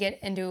trying to make it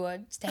into a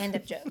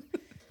stand-up joke.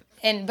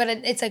 But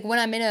it's like when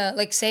I'm in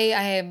like, say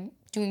I am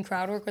doing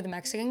crowd work with a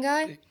Mexican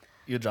guy.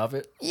 You drop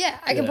it? Yeah,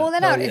 I can pull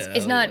that out.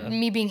 It's not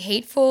me being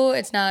hateful.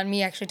 It's not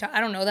me actually I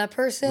don't know that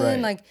person. Right.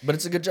 Like, but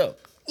it's a good joke.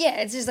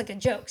 Yeah, it's just like a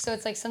joke. So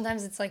it's like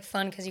sometimes it's like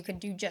fun because you could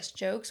do just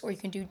jokes, or you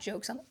can do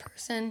jokes on the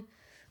person,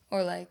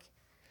 or like.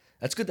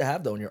 That's good to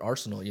have though in your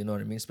arsenal. You know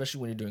what I mean?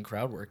 Especially when you're doing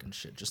crowd work and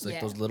shit. Just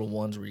like those little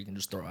ones where you can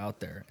just throw out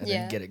there and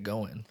then get it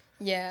going.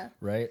 Yeah.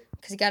 Right.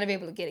 Because you got to be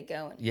able to get it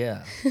going.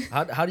 Yeah.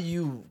 How do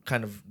you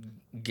kind of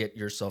get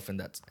yourself in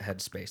that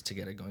headspace to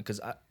get it going?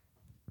 Because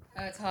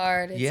it's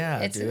hard.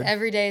 It's dude.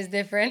 Every day is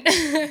different.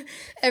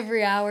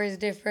 Every hour is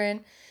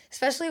different.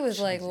 Especially with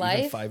like life.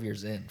 Even 5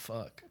 years in,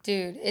 fuck.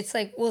 Dude, it's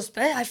like, well,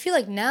 I feel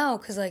like now,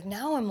 because like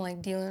now I'm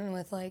like dealing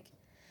with like,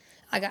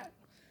 I got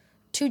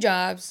 2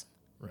 jobs.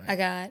 Right. I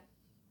got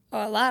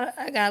a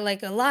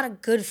lot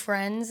of good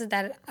friends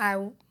that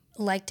I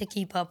like to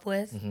keep up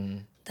with,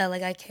 that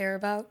like I care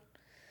about.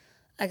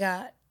 I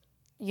got,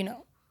 you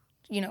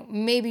know,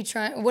 maybe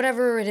trying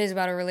whatever it is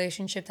about a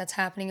relationship that's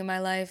happening in my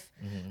life.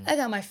 I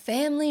got my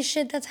family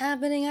shit that's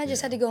happening. I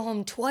just had to go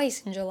home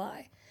twice in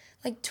July,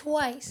 like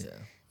twice. Yeah.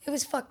 It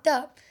was fucked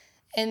up,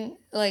 and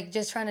like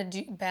just trying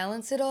to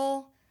balance it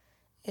all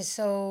is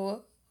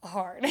so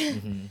hard.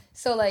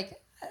 So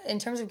like in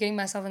terms of getting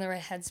myself in the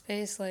right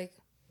headspace, like.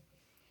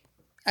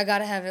 I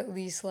gotta have at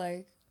least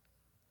like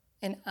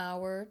an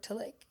hour to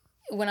like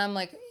when I'm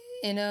like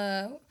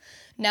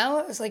now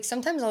it's like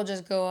sometimes I'll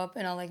just go up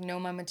and I'll like know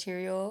my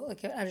material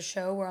like at a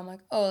show where I'm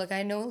like, oh, like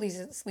I know at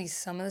least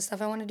some of the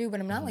stuff I want to do, but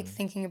I'm not like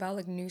thinking about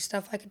like new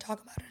stuff I could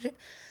talk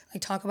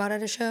about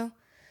at a show.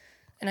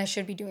 And I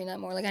should be doing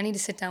that more. Like I need to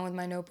sit down with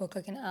my notebook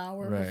like an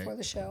hour before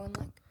the show, and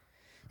like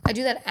I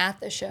do that at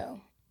the show.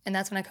 And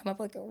that's when I come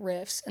up with like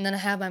riffs, and then I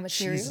have my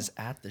material. Jesus,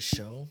 at the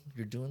show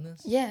you're doing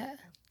this? Yeah.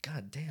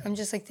 God damn. I'm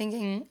just like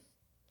thinking,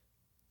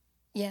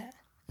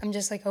 I'm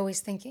just like always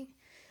thinking.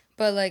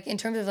 But like in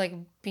terms of like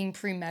being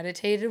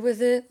premeditated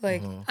with it,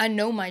 like I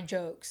know my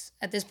jokes.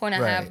 At this point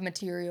I have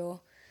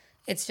material.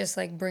 It's just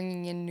like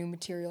bringing in new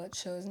material at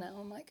shows now.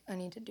 I'm like, I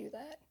need to do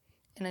that.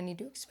 And I need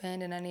to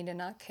expand, and I need to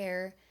not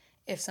care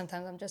if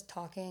sometimes I'm just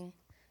talking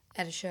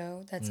at a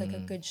show that's like a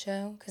good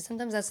show. Because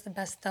sometimes that's the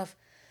best stuff.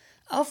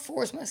 I'll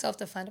force myself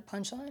to find a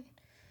punchline.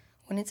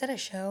 When it's at a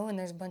show and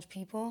there's a bunch of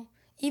people,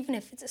 even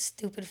if it's a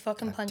stupid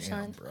fucking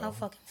punchline, I'll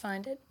fucking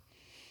find it.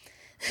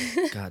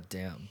 God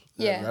damn.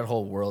 Yeah. That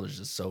whole world is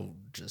just so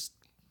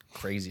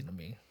crazy to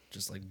me.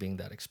 Just like being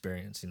that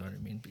experience, you know what I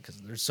mean? Because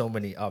there's so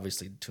many,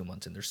 obviously 2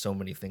 months in, there's so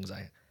many things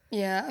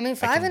Yeah, I mean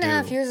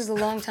 5.5 years is a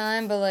long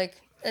time, but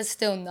like it's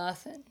still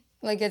nothing.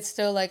 Like it's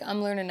still like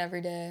I'm learning every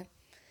day.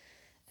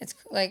 It's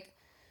like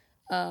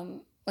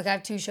I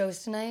have 2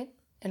 shows tonight,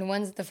 and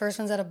the first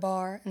one's at a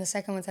bar and the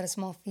second one's at a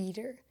small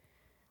theater.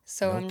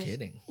 So I'm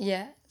kidding.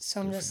 Yeah. So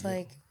I'm just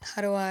like,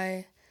 how do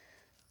I?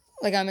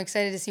 Like I'm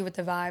excited to see what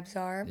the vibes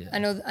are. Yeah.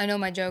 I know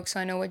my jokes, so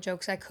I know what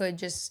jokes I could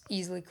just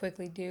easily,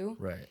 quickly do.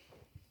 Right.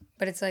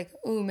 But it's like,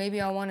 ooh,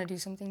 maybe I want to do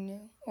something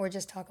new, or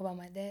just talk about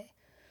my day,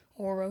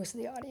 or roast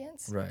the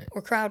audience, right?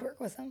 Or crowd work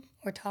with them,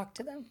 or talk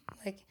to them.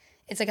 Like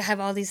it's like I have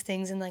all these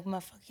things in like my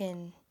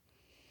fucking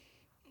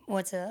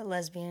what's a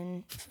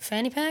lesbian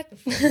fanny pack?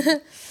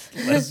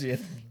 Lesbian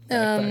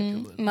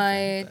backpack.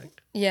 My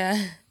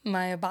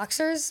my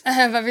boxers. I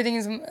have everything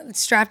is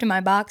strapped in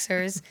my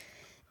boxers,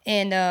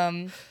 and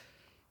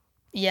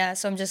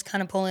so I'm just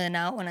kind of pulling it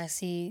out when I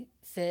see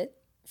fit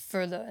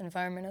for the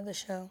environment of the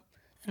show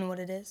and what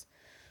it is.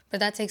 But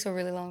that takes a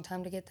really long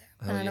time to get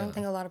there, and I don't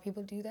think a lot of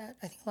people do that.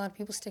 I think a lot of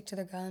people stick to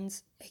their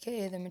guns,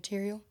 aka their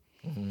material,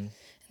 and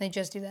they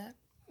just do that,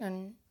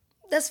 and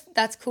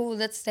that's cool.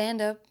 That's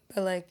stand up,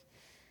 but like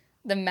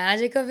the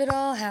magic of it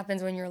all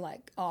happens when you're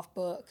like off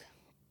book,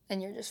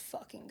 and you're just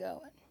fucking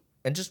going.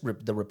 And just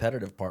the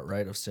repetitive part,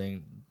 right, of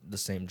saying the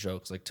same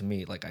jokes. Like, to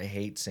me, like, I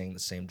hate saying the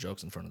same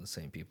jokes in front of the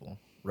same people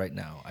right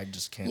now. I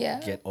just can't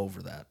get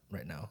over that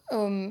right now.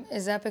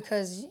 Is that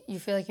because you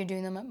feel like you're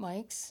doing them at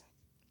mics?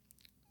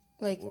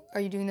 Like,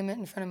 are you doing them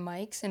in front of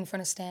mics, in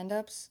front of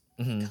stand-ups,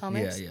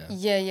 comics?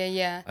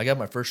 Yeah. I got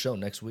my first show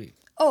next week.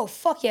 Oh,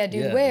 fuck yeah,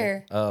 dude.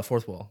 Where?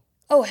 Fourth Wall.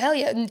 Oh, hell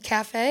yeah.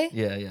 Cafe?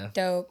 Yeah.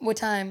 Dope. What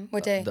time?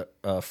 What day?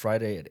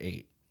 Friday at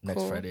 8.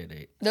 Next Friday at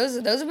 8.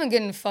 Those have been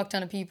getting fucked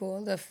ton of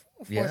people. The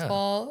Fourth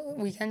Wall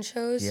weekend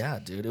shows. Yeah,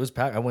 dude. It was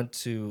packed. I went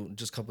to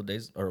just a couple of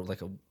days, or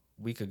like a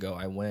week ago,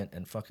 I went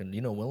and fucking,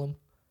 Willem?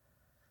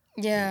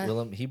 Yeah.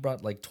 Willem, he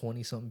brought like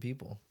 20-something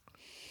people.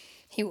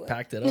 He would.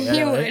 Packed it up.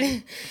 He would.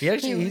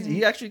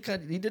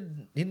 He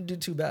didn't do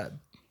too bad.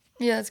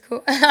 Yeah, that's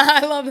cool.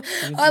 I love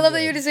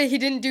that you had to say he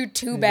didn't do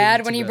too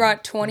bad when he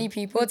brought 20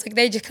 people. It's like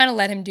they just kind of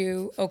let him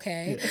do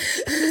okay.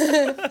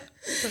 Yeah.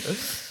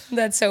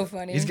 That's so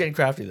funny. He's getting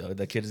crafty though.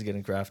 That kid is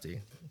getting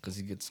crafty because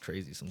he gets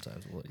crazy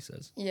sometimes with what he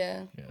says.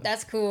 Yeah.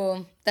 That's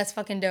cool. That's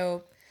fucking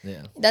dope.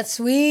 Yeah. That's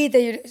sweet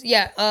that you.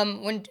 Yeah.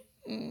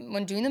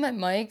 When doing them at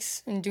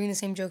mics and doing the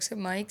same jokes at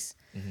mics,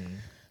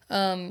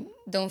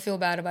 don't feel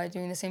bad about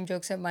doing the same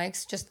jokes at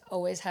mics. Just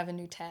always have a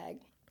new tag.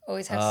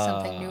 Always have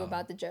something new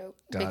about the joke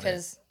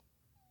because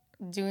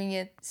doing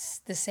it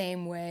the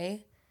same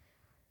way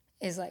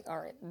is like, all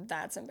right,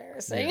 that's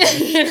embarrassing.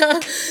 Yeah.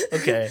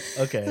 Okay.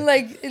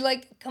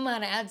 Like, come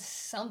on, add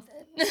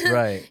something.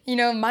 Right.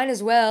 Might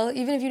as well,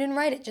 even if you didn't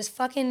write it, just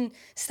fucking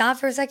stop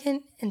for a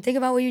second and think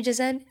about what you just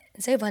said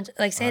and say a bunch,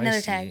 like say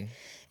another tag,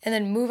 and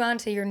then move on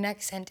to your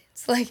next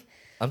sentence. Like,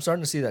 I'm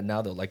starting to see that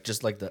now though, like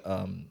just like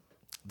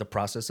the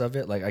process of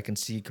it. Like I can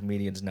see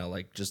comedians now,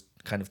 like just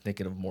kind of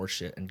thinking of more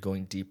shit and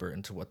going deeper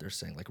into what they're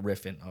saying, like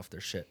riffing off their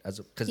shit. I'm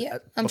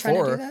trying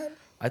to do that.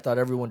 I thought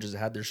everyone just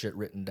had their shit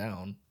written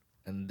down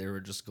and they were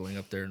just going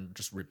up there and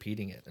just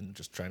repeating it and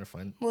just trying to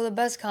find. Well, the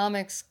best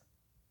comics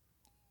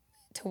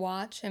to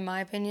watch, in my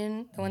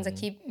opinion, the ones that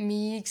keep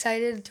me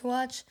excited to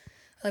watch,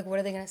 are like, what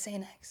are they gonna say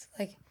next?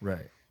 Like,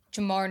 right.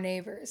 Jamar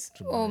Neighbors.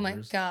 My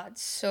God,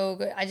 so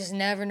good. I just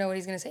never know what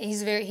he's gonna say.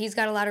 He's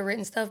got a lot of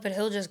written stuff, but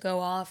he'll just go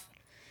off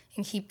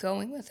and keep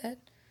going with it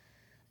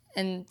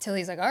until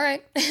he's like, all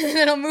right, and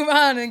then I'll move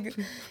on.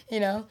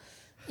 And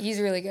he's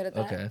really good at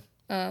that.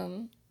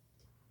 Okay.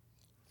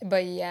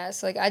 But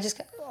yes, like I just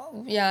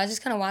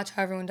kind of watch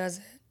how everyone does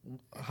it.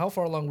 How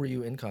far along were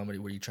you in comedy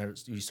where you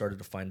started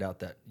to find out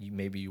that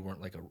you weren't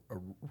like a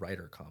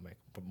writer comic,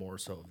 but more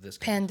so of this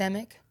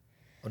pandemic?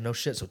 Oh no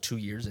shit! So 2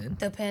 years in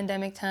the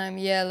pandemic time,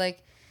 yeah.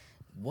 Like,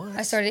 what?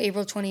 I started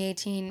April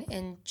 2018,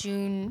 and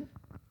June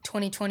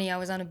 2020 I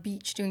was on a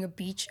beach doing a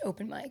beach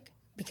open mic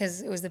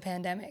because it was the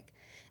pandemic,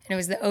 and it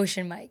was the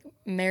ocean mic.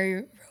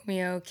 Mary,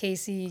 Romeo,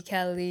 Casey,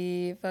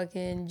 Kelly,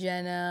 fucking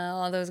Jenna,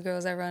 all those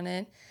girls that run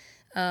it.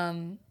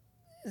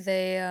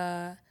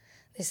 They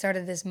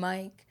started this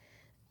mic,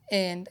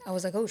 and I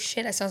was like, oh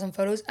shit, I saw some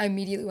photos. I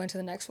immediately went to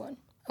the next one.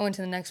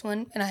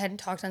 And I hadn't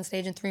talked on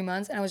stage in 3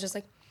 months, and I was just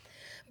like,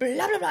 blah,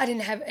 blah, blah. I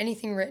didn't have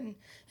anything written,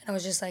 and I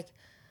was just like,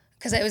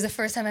 because it was the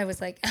first time I was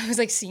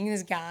seeing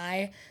this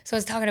guy, so I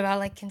was talking about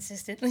like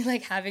consistently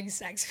like having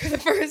sex for the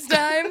first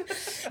time,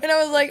 and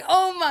I was like,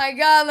 oh my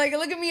God, like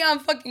look at me, I'm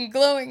fucking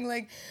glowing.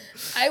 Like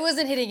I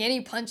wasn't hitting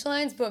any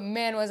punchlines, but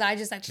man, was I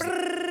just like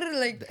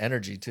like the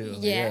energy too.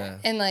 Yeah.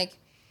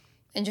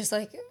 And just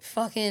like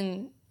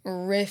fucking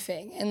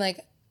riffing, and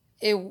like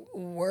it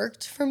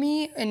worked for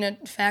me in a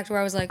fact where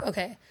I was like,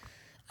 okay,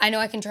 I know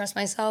I can trust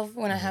myself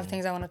when I have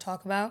things I want to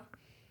talk about.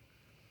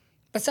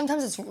 But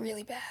sometimes it's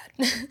really bad.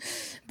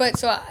 But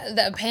so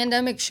the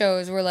pandemic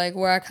shows were like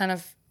where I kind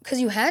of, because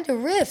you had to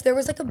riff. There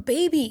was like a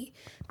baby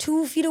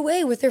 2 feet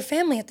away with their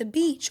family at the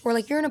beach. Or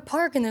like you're in a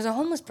park and there's a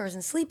homeless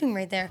person sleeping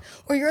right there.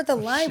 Or you're at the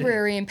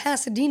library in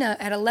Pasadena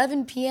at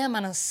 11 p.m.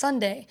 on a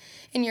Sunday.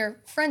 And your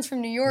friends from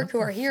New York who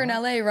are here in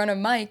LA run a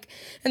mic.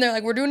 And they're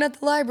like, we're doing it at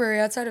the library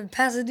outside of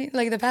Pasadena,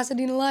 like the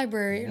Pasadena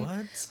library. What?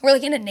 And we're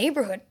like in a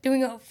neighborhood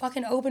doing a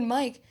fucking open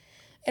mic.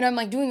 And I'm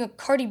like doing a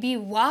Cardi B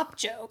WAP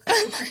joke.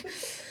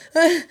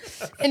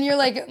 And you're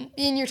like,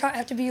 and you're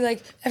have to be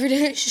like every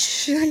day,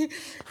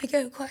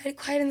 like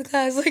quiet in the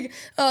class, like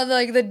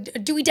the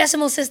Dewey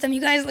Decimal System, you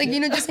guys, like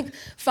just like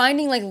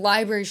finding like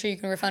library shit you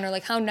can riff on, or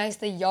like how nice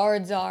the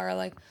yards are, or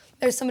like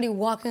there's somebody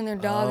walking their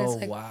dog. Oh, it's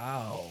like,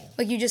 wow.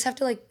 Like you just have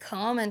to like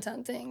comment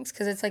on things,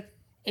 because it's like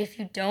if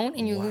you don't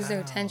and you lose their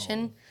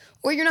attention,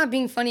 or you're not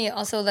being funny.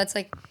 Also, that's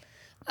like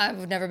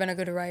I've never been a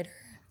good writer.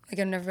 Like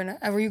I've never been.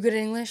 Were you good at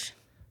English?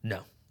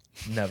 No.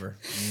 Never.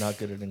 I'm not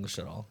good at English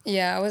at all.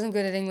 Yeah, I wasn't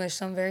good at English,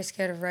 so I'm very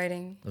scared of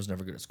writing. I was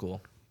never good at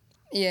school.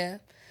 Yeah,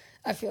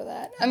 I feel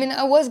that. I mean,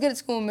 I was good at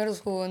school in middle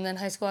school, and then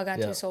high school I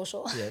got too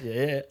social.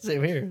 Yeah.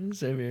 Same here.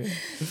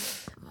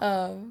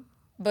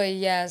 But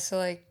yeah, so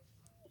like,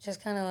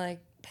 just kind of like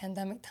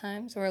pandemic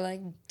times were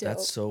like dope.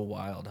 That's so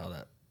wild how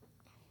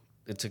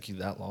it took you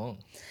that long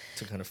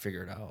to kind of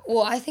figure it out.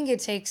 Well, I think it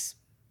takes,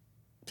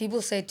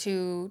 people say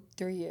 2-3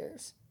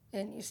 years,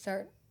 and you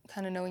start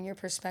kind of knowing your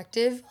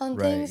perspective on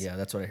things. Right, yeah,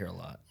 that's what I hear a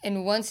lot.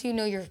 And once you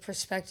know your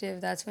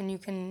perspective, that's when you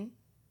can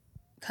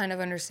kind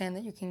of understand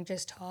that you can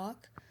just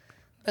talk.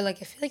 But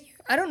like, I feel like,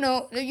 I don't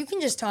know, you can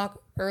just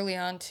talk early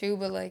on too,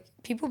 but like,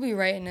 people be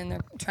writing and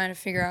they're trying to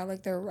figure out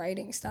like their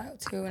writing style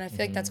too. And I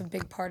feel like that's a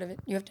big part of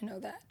it. You have to know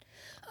that.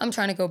 I'm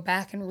trying to go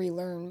back and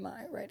relearn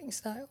my writing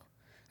style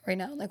right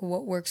now, like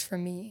what works for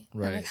me.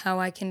 Right. And like how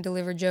I can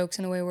deliver jokes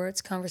in a way where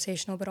it's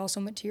conversational, but also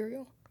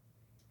material.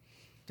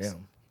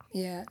 Damn.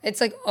 Yeah.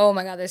 It's like, oh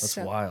my God, That's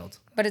wild.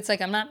 But it's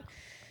like, I'm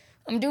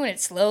doing it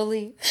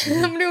slowly.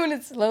 I'm doing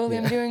it slowly.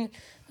 Yeah. I'm doing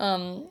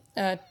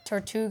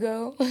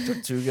Tortugo.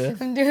 Tortuga?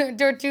 I'm doing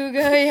Tortuga.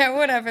 Yeah,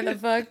 whatever the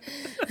fuck.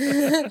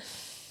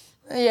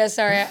 Yeah,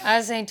 sorry. I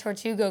was saying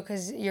Tortugo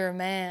because you're a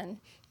man.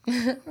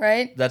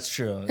 Right? That's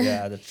true.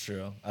 Yeah, that's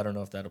true. I don't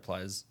know if that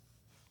applies.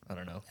 I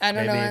don't know. I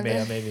don't know.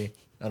 Maybe.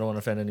 I don't want to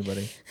offend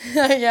anybody.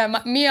 Yeah,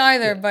 me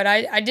either. Yeah. But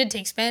I did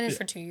take Spanish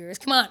for 2 years.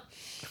 Come on.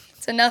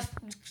 It's enough,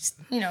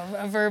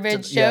 a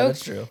verbiage joke. Yeah,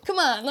 that's true. Come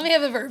on, let me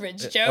have a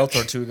verbiage joke. El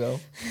Tortugo.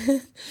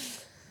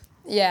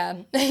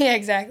 Yeah,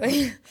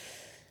 exactly.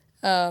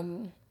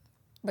 But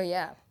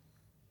yeah.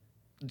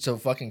 So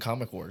fucking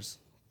Comic Wars.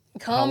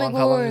 How long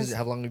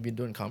have you been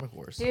doing Comic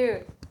Wars?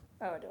 Dude.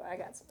 Oh, I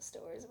got some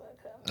stories about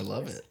Comic Wars. I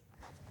love it.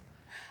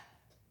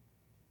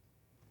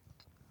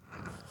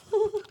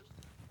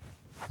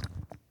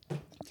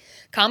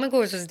 Comic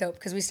Wars was dope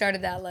because we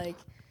started that like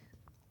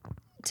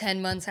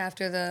 10 months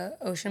after the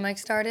Ocean Mic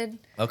started.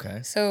 Okay.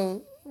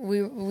 So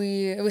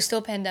it was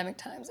still pandemic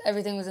times.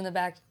 Everything was in the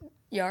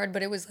backyard,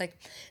 but it was like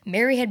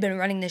Mary had been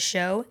running this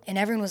show and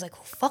everyone was like,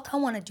 well, fuck, I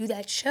want to do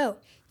that show.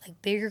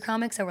 Like bigger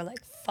comics that were like,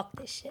 fuck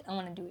this shit, I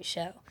want to do a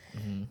show.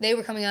 Mm-hmm. They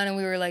were coming on and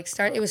we were like,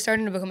 it was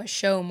starting to become a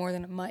show more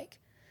than a mic.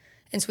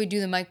 And so we'd do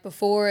the mic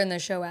before and the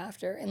show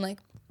after. And like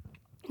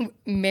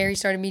Mary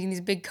started meeting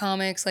these big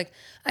comics. Like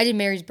I did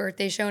Mary's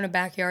birthday show in a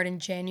backyard in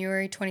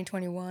January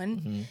 2021,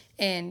 mm-hmm.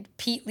 and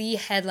Pete Lee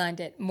headlined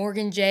it.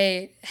 Morgan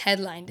J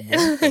headlined it.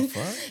 What the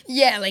fuck?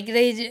 Yeah, like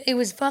it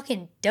was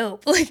fucking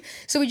dope. Like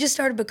so we just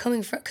started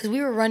becoming friends because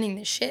we were running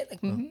this shit.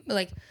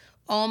 Like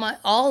all my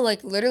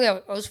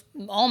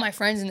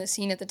friends in the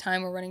scene at the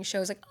time were running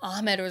shows. Like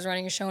Ahmed was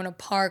running a show in a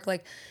park.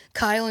 Like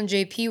Kyle and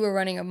JP were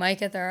running a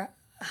mic at their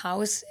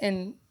house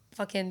in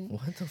fucking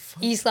what the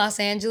fuck? East Los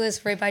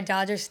Angeles, right by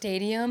Dodger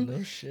Stadium.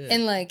 No shit.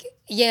 And like,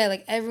 yeah,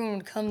 like everyone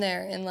would come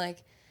there and like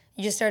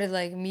you just started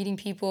like meeting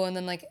people and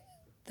then like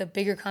the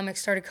bigger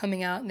comics started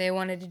coming out and they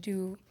wanted to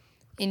do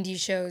indie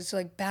shows. So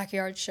like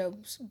backyard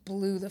shows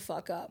blew the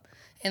fuck up.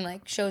 And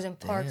like shows in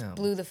parks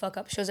blew the fuck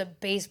up. Shows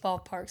at baseball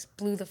parks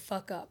blew the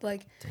fuck up.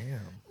 Like, damn.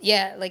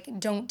 Yeah, like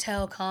Don't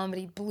Tell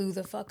comedy blew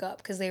the fuck up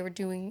because they were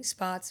doing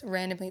spots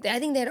randomly. I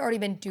think they had already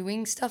been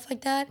doing stuff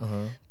like that.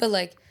 Uh-huh. But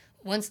like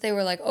once they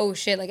were like, oh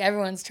shit, like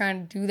everyone's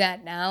trying to do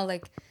that now,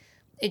 like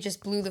it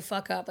just blew the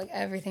fuck up. Like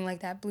everything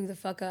like that blew the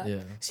fuck up.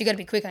 Yeah. So you got to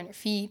be quick on your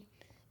feet.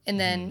 And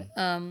then,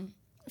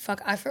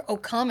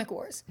 Comic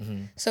Wars.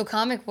 Mm-hmm. So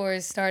Comic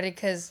Wars started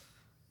because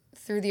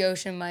through the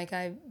Ocean Mic,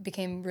 I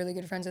became really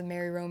good friends with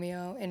Mary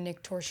Romeo and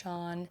Nick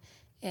Torchon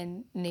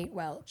and Nate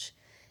Welch.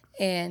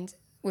 And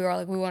we were all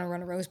like, we want to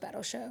run a roast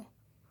battle show.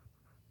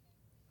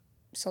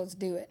 So let's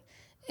do it.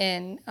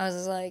 And I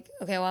was like,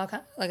 okay, well,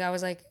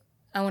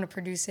 I want to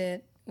produce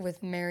it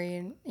with Mary.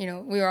 And,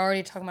 we were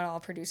already talking about all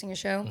producing a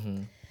show.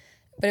 Mm-hmm.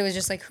 But it was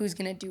just like, who's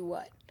going to do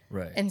what?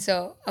 Right. And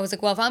so I was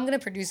like, well, if I'm going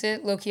to produce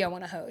it, low-key, I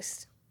want to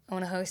host. I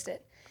want to host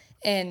it.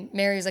 And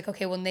Mary was like,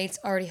 okay, well, Nate's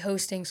already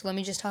hosting, so let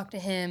me just talk to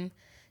him,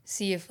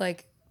 see if,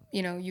 like,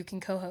 you can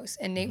co-host.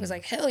 And Nate was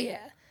like, hell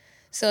yeah.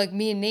 So, like,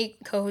 me and Nate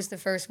co-host the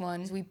first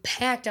one. We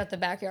packed out the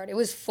backyard. It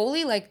was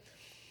fully, like,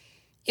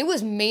 it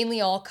was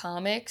mainly all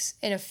comics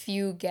and a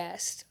few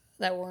guests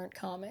that weren't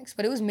comics.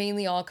 But it was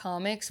mainly all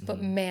comics.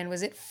 But, man,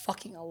 was it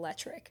fucking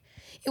electric.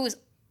 It was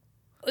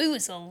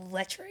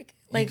electric.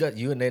 Like,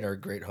 you and Nate are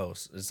great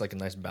hosts. It's like a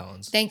nice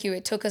balance. Thank you.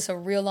 It took us a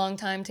real long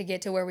time to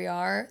get to where we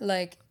are.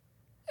 Like,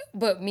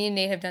 but me and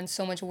Nate have done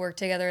so much work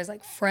together as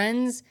like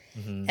friends,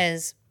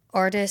 as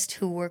artists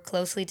who work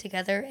closely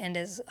together, and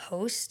as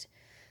hosts,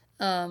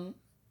 and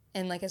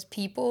like as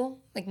people.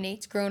 Like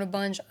Nate's grown a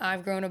bunch,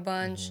 I've grown a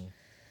bunch,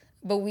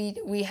 but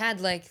we had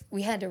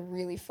to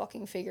really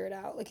fucking figure it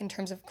out. Like in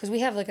terms of, because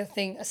we have like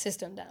a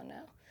system down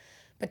now,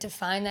 but to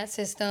find that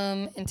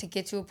system and to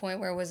get to a point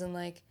where it wasn't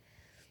like,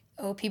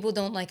 oh, people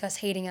don't like us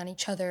hating on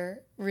each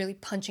other, really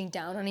punching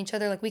down on each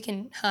other. Like, we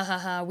can,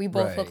 we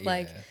both look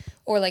like,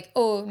 or like,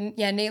 oh,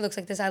 yeah, Nate looks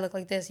like this, I look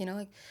like this,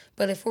 like,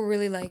 but if we're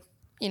really like,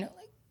 like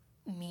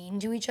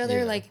mean to each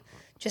other, like,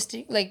 just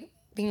to, like,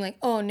 being like,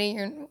 oh,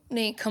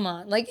 Nate, come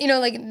on. Like, you know,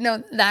 like,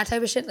 no, that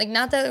type of shit. Like,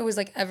 not that it was,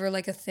 like, ever,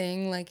 like, a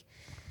thing, like,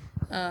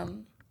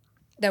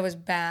 that was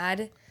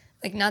bad.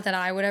 Like, not that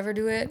I would ever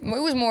do it. It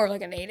was more of,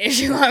 like, a Nate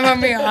issue,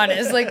 I'm being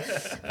honest. Like,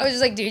 I was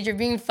just like, dude, you're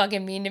being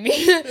fucking mean to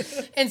me.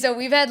 And so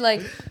we've had,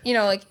 like, you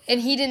know, like, and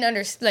he didn't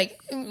understand, like,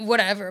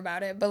 whatever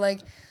about it. But,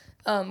 like,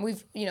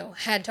 we've, you know,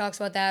 had talks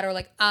about that. Or,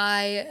 like,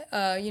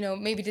 I, you know,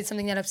 maybe did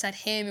something that upset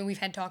him, and we've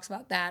had talks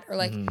about that. Or,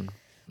 like,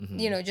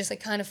 you know, just,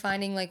 like, kind of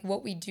finding, like,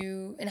 what we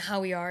do and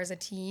how we are as a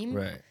team.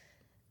 Right.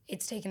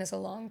 It's taken us a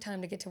long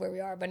time to get to where we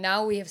are. But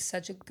now we have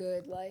such a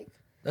good, like...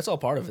 That's all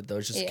part of it, though.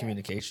 It's just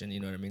communication, you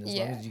know what I mean? As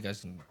long as you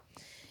guys can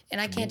and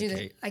I can't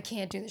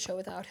do the show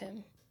without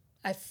him.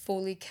 I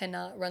fully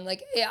cannot run.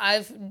 Like,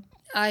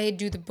 I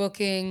do the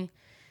booking.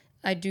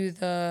 I do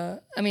for,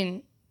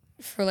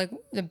 like,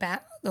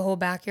 the whole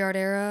backyard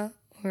era,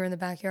 we were in the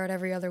backyard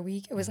every other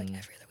week. It was, like,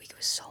 every other week. It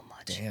was so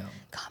much. Damn.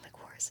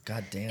 Comic Wars.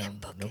 God damn.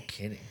 No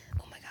kidding.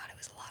 Oh, my God. It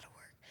was a lot of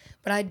work.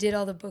 But I did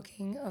all the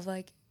booking of,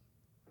 like,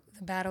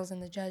 the battles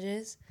and the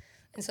judges.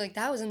 And so, like,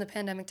 that was in the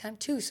pandemic time,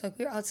 too. So, like,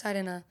 we were outside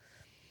in a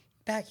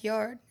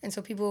backyard, and so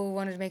people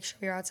wanted to make sure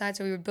we were outside,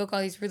 so we would book all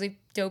these really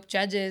dope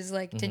judges,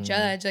 like, to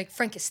judge, like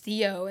Frank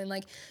Castillo and,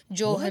 like,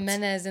 Joel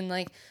Jimenez and,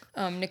 like,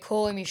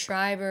 Nicole Amy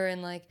Schreiber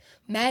and, like,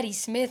 Maddie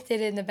Smith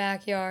did it in the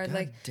backyard. God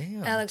like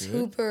damn, Alex dude.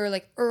 Hooper,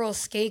 like Earl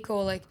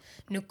Skakel, like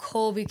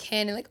Nicole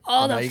Buchanan, like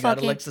all Now the you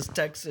fucking got Alexis,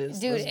 Texas.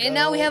 dude. Let's And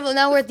go.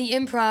 now we're at the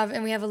Improv,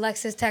 and we have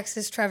Alexis,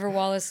 Texas, Trevor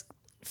Wallace,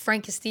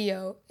 Frank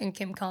Castillo, and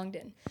Kim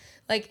Congdon.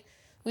 Like,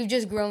 we've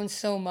just grown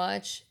so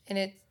much, and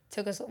it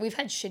took us. We've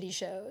had shitty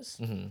shows.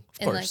 Of and,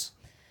 course.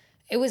 like,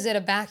 it was at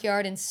a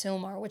backyard in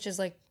Sylmar, which is,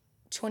 like,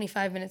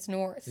 25 minutes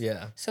north.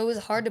 Yeah. So it was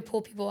hard to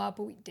pull people out,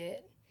 but we did.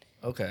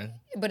 Okay.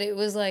 But it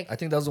was, like... I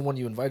think that was the one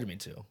you invited me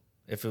to.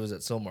 If it was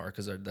at Silmar,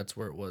 because that's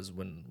where it was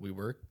when we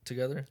worked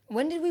together.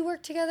 When did we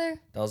work together?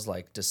 That was,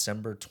 like,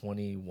 December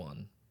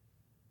 21.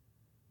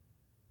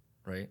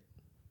 Right?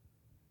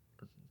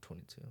 Or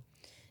 22.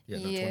 Yeah,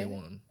 no,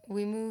 21.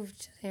 We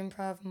moved to the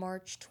Improv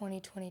March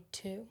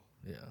 2022.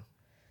 Yeah.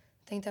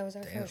 I think that was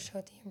our first show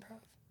at the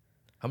Improv.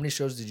 How many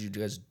shows did you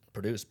guys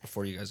produce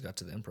before you guys got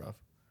to the Improv?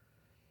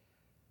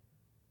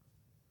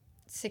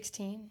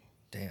 16.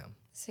 Damn.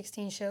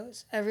 16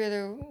 shows. Every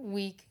other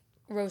week,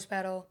 roast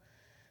battle,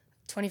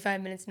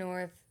 25 minutes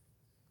north,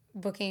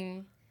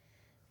 booking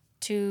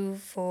 2,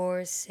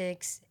 4,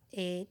 6,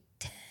 8,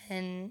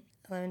 10,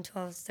 11,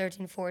 12,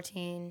 13,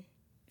 14,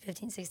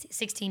 15,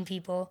 16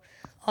 people,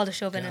 all to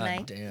show up in a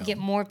night. Damn. Get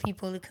more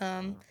people to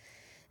come.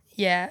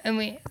 Yeah,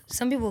 and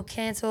some people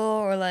cancel,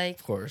 or, like...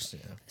 Of course,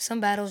 yeah.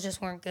 Some battles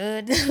just weren't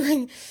good.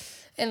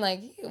 And,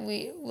 like,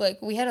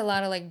 we had a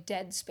lot of, like,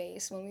 dead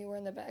space when we were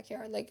in the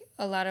backyard. Like,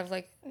 a lot of,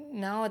 like,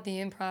 now at the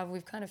Improv,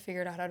 we've kind of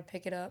figured out how to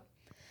pick it up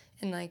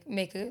and, like,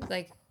 make it,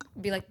 like,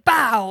 be like,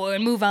 bow,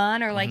 and move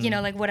on, or, like, you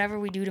know, like, whatever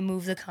we do to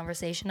move the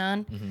conversation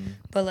on.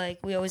 But,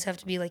 like, we always have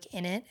to be, like,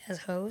 in it as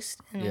host.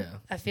 And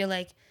I feel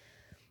like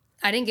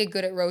I didn't get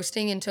good at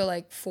roasting until,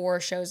 like, 4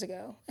 shows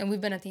ago. And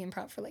we've been at the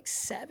Improv for, like,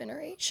 7 or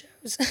 8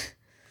 shows.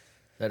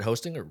 That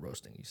hosting or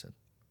roasting, you said?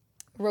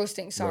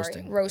 Roasting, Oh,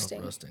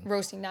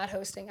 roasting, not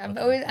hosting. I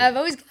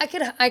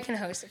can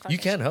host. You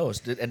can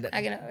host, and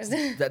I can host.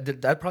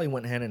 that probably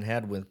went hand in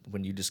hand with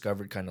when you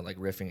discovered kind of like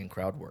riffing and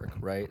crowd work,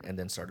 right? And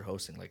then started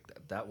hosting. Like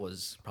that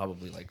was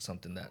probably like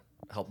something that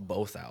helped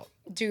both out.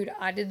 Dude,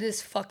 I did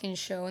this fucking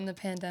show in the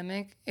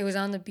pandemic. It was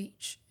on the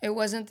beach. It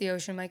wasn't the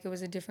Ocean Mic. It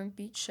was a different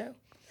beach show,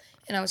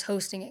 and I was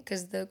hosting it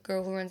because the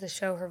girl who runs the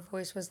show, her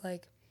voice was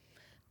like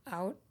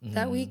out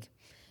that week,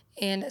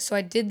 and so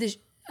I did this.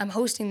 I'm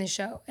hosting the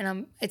show,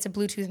 and it's a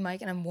Bluetooth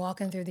mic, and I'm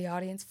walking through the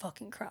audience,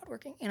 fucking crowd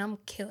working, and I'm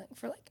killing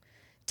for like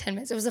 10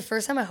 minutes. It was the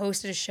first time I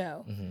hosted a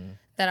show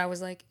that I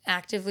was like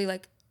actively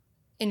like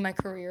in my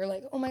career,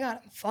 like, oh my God,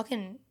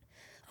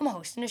 I'm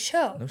hosting a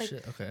show. No like,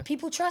 shit, okay.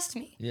 People trust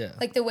me. Yeah.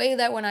 Like the way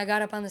that when I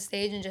got up on the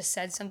stage and just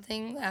said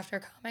something after a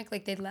comic,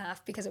 like they'd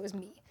laugh because it was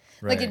me.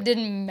 Right. Like it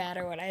didn't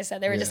matter what I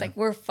said. They were just like,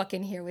 we're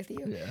fucking here with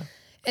you. Yeah.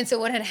 And so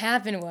what had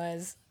happened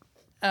was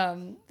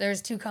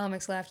there's 2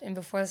 comics left, and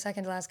before the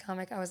second to last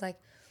comic, I was like,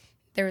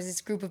 there was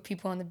this group of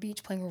people on the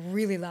beach playing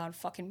really loud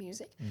fucking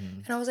music.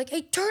 And I was like,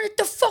 hey, turn it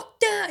the fuck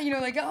down. You know,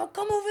 like, oh,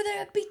 come over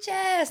there, beach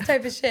ass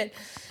type of shit.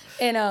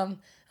 And I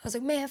was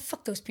like, man,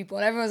 fuck those people.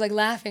 And everyone was like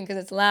laughing because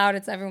it's loud.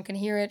 Everyone can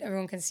hear it.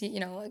 Everyone can see it.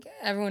 You know, like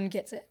everyone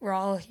gets it. We're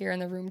all here in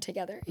the room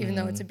together. Even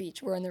though it's a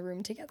beach, we're in the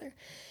room together.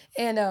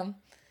 And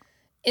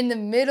in the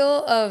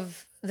middle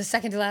of the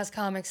second to last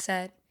comic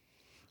set,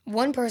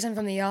 one person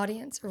from the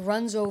audience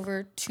runs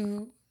over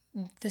to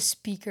the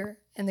speaker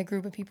and the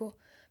group of people,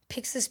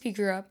 picks the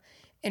speaker up,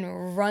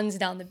 and runs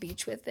down the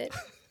beach with it.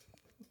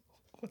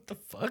 What the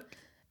fuck?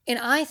 And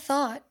I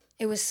thought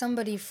it was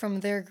somebody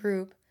from their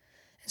group.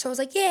 And so I was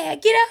like, yeah,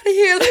 get out of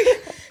here.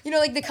 Like, you know,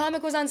 like the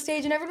comic was on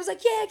stage and everyone was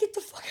like, yeah, get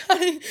the fuck out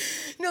of here.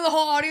 You know, the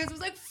whole audience was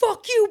like,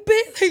 fuck you,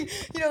 bitch. Like,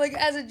 you know, like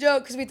as a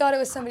joke, because we thought it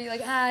was somebody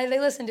like, they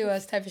listen to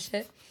us type of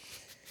shit.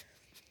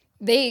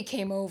 They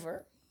came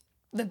over.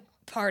 The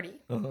party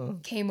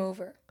came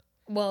over.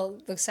 Well,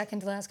 the second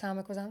to last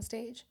comic was on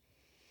stage.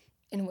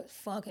 and was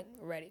fucking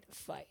ready to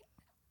fight.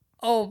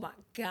 Oh my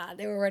God,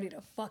 they were ready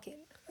to fucking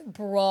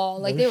brawl.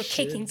 Like, they were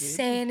kicking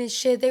sand and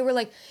shit. They were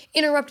like,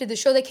 interrupted the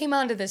show. They came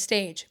onto the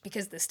stage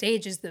because the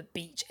stage is the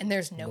beach and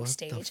there's no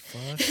stage.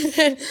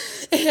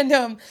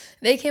 and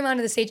they came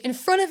onto the stage in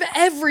front of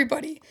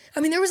everybody. I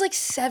mean, there was like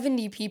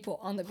 70 people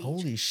on the beach.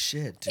 Holy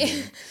shit,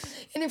 dude.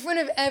 And in front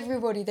of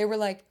everybody, they were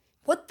like,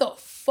 what the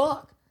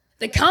fuck?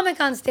 The comic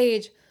on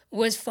stage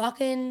was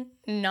fucking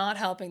not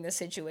helping the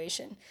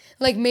situation.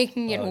 Like,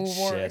 making it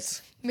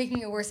worse. Shit. Making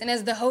it worse. And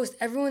as the host,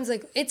 everyone's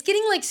like, it's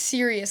getting like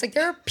serious. Like,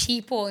 there are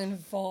people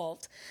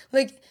involved.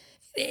 Like,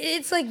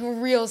 it's like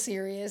real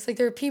serious. Like,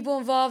 there are people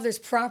involved. There's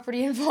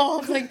property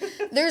involved. Like,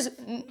 there's,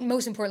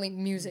 most importantly,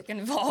 music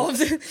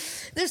involved.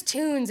 There's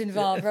tunes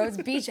involved, bro. It's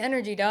beach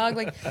energy, dog.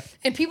 Like,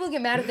 and people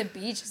get mad at the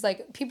beach. It's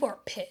like, people are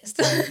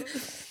pissed.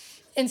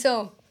 And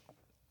so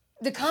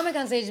the comic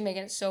on stage is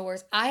making it so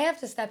worse. I have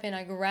to step in.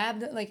 I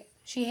grab the, like,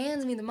 she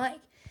hands me the mic.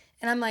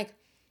 And I'm like,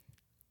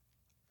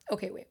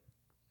 okay, wait.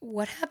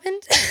 What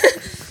happened?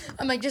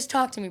 I'm like, just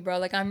talk to me, bro.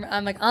 Like, I'm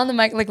like on the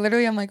mic, like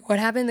literally, I'm like, what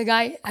happened? The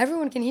guy,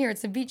 everyone can hear.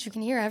 It's the beach. You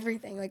can hear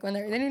everything. Like, when they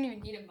don't even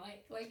need a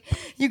mic. Like,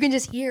 you can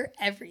just hear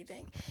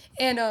everything.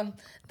 And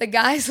the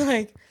guy's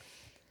like,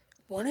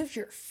 one of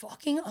your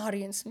fucking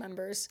audience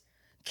members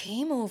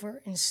came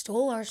over and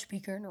stole our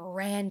speaker and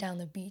ran down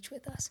the beach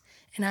with us.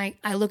 And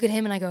I look at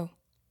him and I go,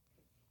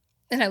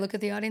 and I look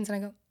at the audience and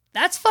I go,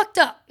 that's fucked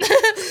up. And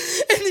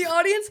the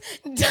audience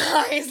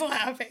dies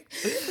laughing.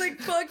 Like,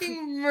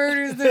 fucking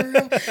murders the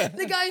room.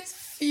 The guy's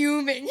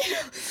fuming. You know?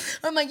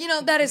 I'm like,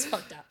 that is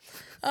fucked up.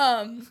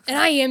 And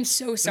I am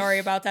so sorry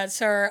about that,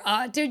 sir.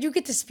 Dude, you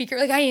get the speaker.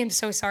 Like, I am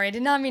so sorry. I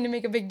did not mean to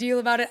make a big deal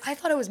about it. I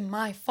thought it was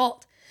my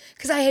fault.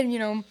 Because I had,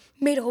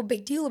 made a whole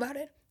big deal about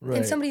it. Right.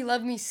 And somebody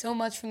loved me so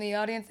much from the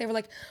audience. They were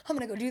like, I'm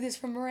going to go do this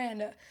for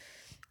Miranda.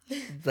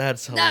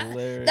 That's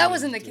hilarious. That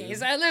wasn't the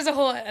case. There's a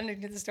whole ending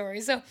to the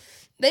story. So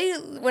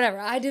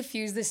I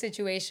diffuse the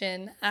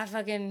situation. I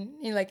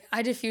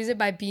diffuse it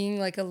by being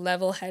like a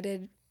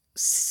level-headed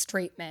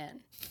straight man.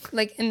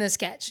 Like in the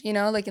sketch,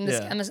 like in this,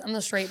 I'm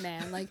the straight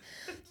man. Like,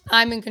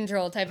 I'm in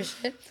control type of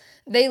shit.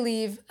 They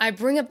leave.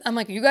 I'm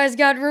like, you guys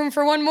got room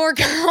for one more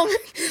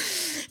comic?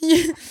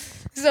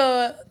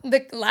 So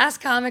the last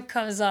comic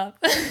comes up.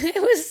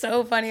 It was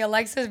so funny.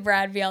 Alexis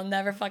Bradby, I'll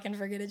never fucking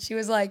forget it. She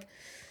was like,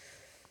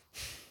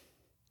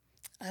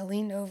 I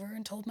leaned over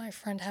and told my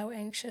friend how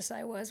anxious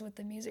I was with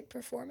the music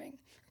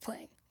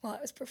playing while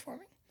I was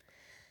performing.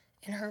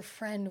 And her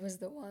friend was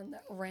the one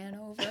that ran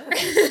over.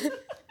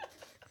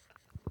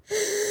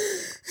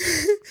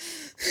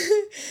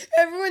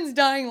 Everyone's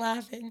dying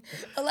laughing.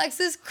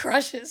 Alexis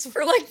crushes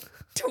for like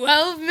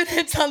 12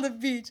 minutes on the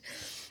beach.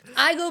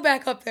 I go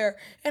back up there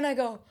and I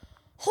go,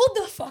 hold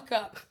the fuck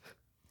up.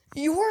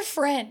 Your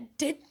friend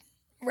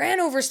ran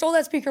over, stole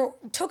that speaker,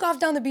 took off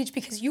down the beach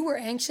because you were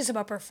anxious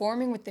about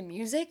performing with the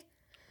music?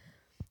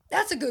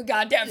 That's a good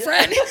goddamn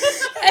friend.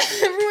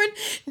 Everyone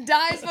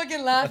dies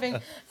fucking laughing.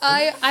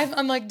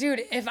 I'm like,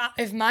 dude,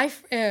 if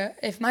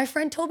my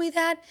friend told me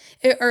that,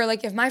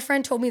 if my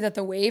friend told me that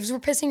the waves were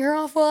pissing her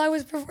off while I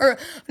was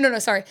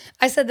sorry.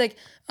 I said like,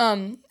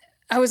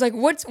 I was like,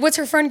 what's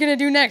her friend gonna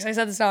do next? I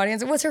said this to the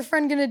audience. What's her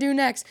friend gonna do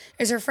next?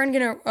 Is her friend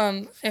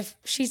gonna if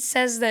she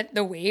says that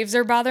the waves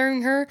are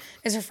bothering her,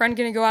 is her friend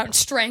gonna go out and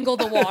strangle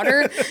the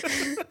water?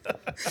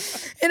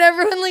 And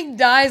everyone like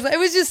dies. It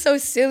was just so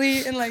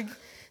silly and like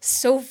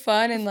so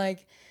fun, and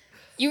like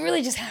you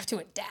really just have to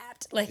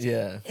adapt. Like,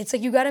 it's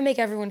like you got to make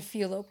everyone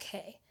feel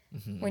okay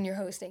when you're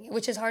hosting,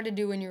 which is hard to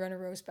do when you run a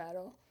roast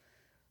battle,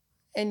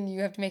 and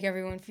you have to make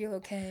everyone feel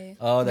okay.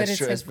 Oh, that's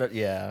true. Like,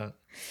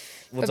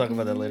 we'll talk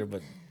about that later,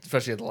 but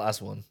especially at the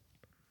last one.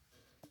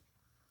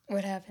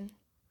 What happened?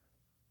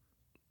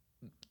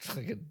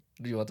 Do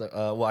you want to?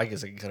 Well, I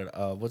guess I can cut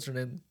it. What's her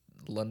name?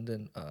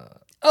 London.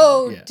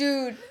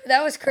 Dude,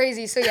 that was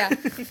crazy. So yeah.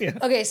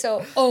 Okay,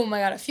 so oh my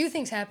god, a few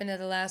things happened at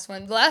the last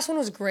one. The last one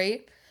was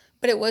great,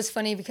 but it was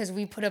funny because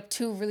we put up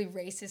two really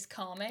racist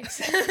comics.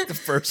 The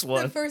first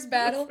one. The first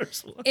battle.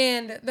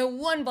 And the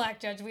one black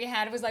judge we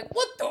had was like,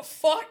 what the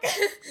fuck?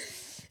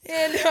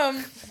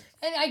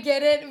 And I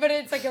get it, but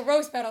it's like a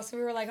roast battle, so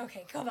we were like,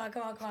 okay, come on.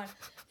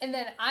 And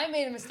then I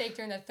made a mistake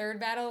during the third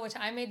battle, which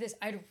I made this.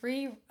 I'd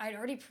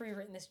already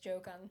pre-written this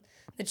joke on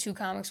the two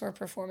comics were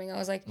performing. I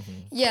was like,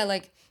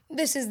 like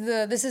this is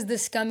the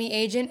scummy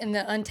agent and the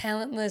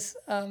untalentless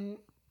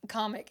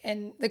comic,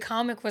 and the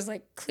comic was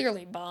like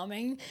clearly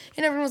bombing,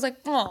 and everyone was like,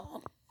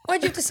 oh,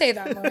 why'd you have to say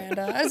that,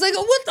 Miranda? I was like,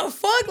 oh, what the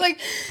fuck? Like,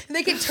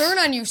 they could turn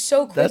on you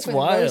so quick. That's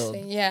wild.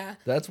 Roasting. Yeah,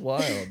 that's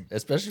wild,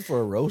 especially for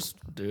a roast,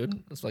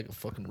 dude. It's like a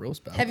fucking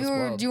roast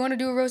battle. Do you want to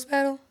do a roast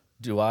battle?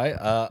 Do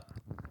I?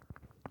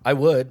 I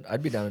would.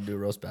 I'd be down to do a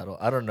roast battle.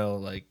 I don't know,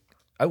 like,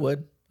 I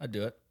would. I'd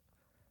do it.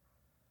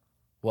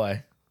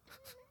 Why?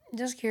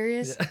 Just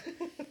curious.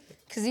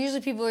 Because usually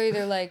people are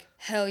either like,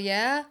 hell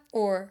yeah,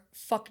 or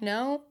fuck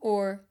no,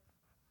 or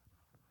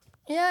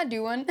yeah, I'd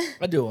do one.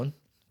 I'd do one.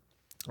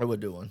 I would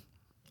do one.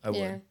 I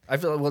would. I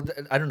feel like,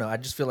 well, I don't know. I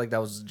just feel like that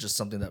was just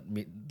something that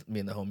me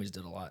and the homies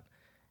did a lot.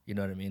 You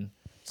know what I mean?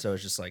 So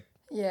it's just like.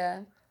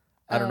 Yeah.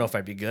 I don't know if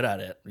I'd be good at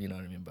it. You know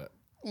what I mean? But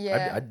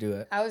Yeah. I'd do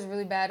it. I was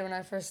really bad when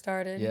I first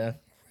started. Yeah.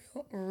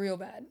 Real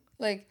bad.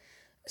 Like,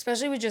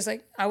 especially with just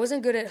like, I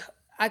wasn't good at,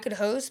 I could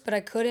host, but I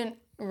couldn't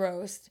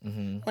roast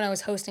when I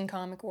was hosting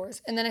Comic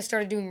Wars. And then I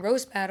started doing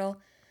roast battle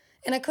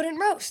and I couldn't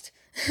roast.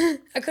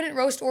 I couldn't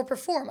roast or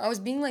perform. I was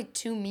being like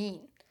too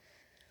mean.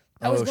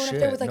 I was going up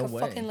there with like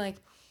fucking like,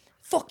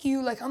 fuck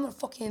you, like I'm gonna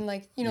fucking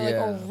like, you know, like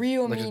a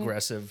real like mean.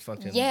 aggressive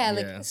fucking. Yeah,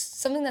 like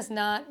something that's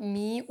not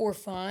me or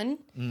fun.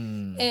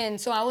 And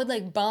so I would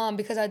like bomb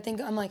because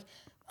I'm like,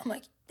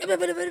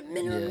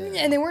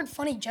 and they weren't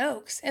funny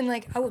jokes. And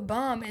like I would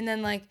bomb and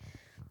then like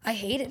I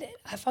hated it.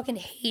 I fucking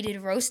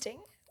hated roasting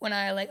when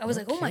I was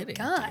like, oh my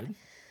God, dude.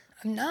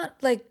 I'm not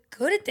like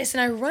good at this.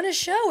 And I run a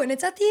show and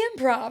it's at the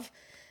Improv.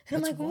 And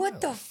I'm like,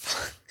 what the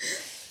fuck?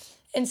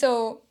 And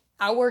so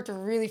I worked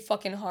really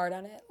fucking hard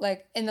on it.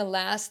 Like in the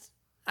last,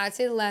 I'd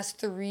say the last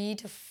 3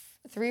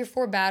 or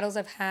 4 battles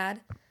I've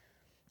had,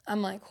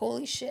 I'm like,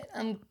 holy shit,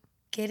 I'm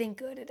getting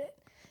good at it.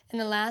 In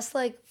the last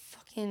like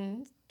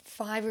fucking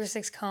 5 or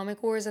 6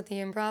 Comic Wars at the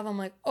Improv, I'm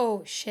like,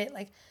 oh shit,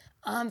 like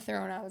I'm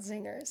throwing out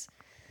zingers.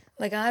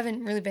 Like I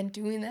haven't really been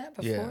doing that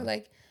before. Yeah.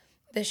 Like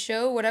the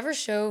show, whatever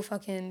show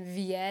fucking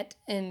Viet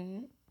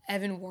and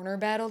Evan Warner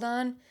battled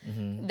on,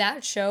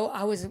 that show,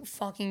 I was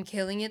fucking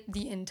killing it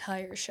the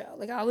entire show.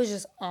 Like I was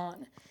just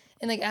on.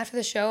 And like after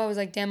the show, I was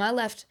like, damn, I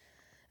left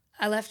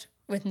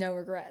with no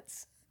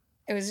regrets.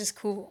 It was just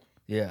cool.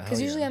 Yeah.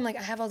 Because usually I'm like,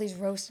 I have all these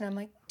roasts and I'm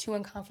like too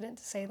unconfident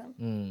to say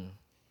them.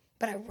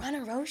 But I run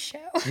a roast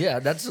show. Yeah,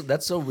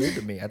 that's so weird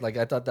to me. I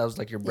thought that was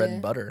like your bread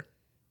and butter.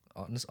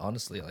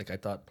 Honestly, like I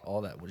thought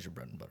all that was your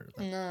bread and butter.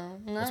 No,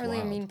 I'm not really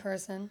a mean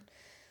person.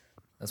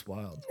 That's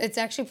wild. It's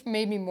actually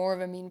made me more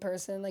of a mean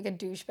person, like a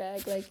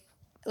douchebag,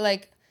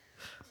 like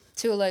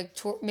to like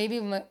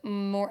maybe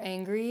more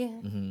angry,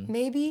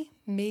 maybe.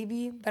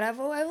 But I've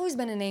always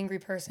been an angry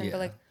person, but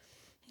like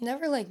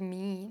never like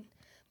mean.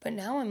 But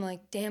now I'm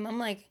like, damn, I'm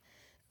like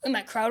in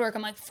my crowd work,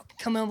 I'm like fucking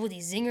coming up with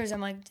these zingers.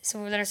 I'm like,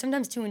 so that are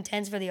sometimes too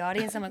intense for the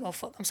audience. I'm like, oh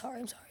fuck, I'm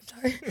sorry.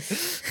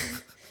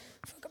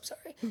 Fuck, I'm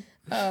sorry.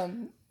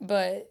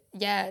 But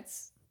yeah,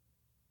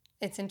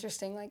 it's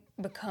interesting, like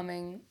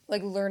becoming,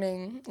 like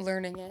learning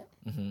it.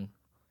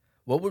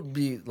 What would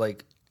be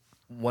like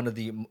one of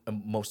the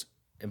most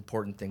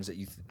important things that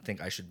you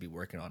think I should be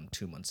working on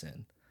 2 months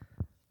in?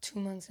 2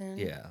 months in?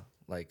 Yeah,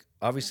 like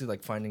obviously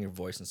like finding your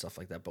voice and stuff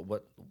like that. But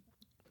what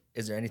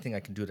is there anything I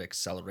can do to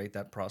accelerate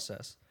that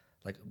process?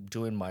 Like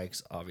doing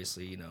mics,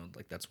 obviously, you know,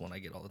 like that's one I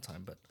get all the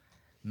time. But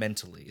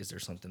mentally, is there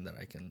something that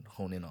I can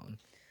hone in on?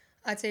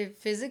 I'd say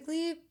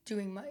physically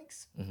doing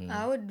mics.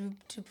 I would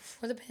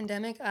before the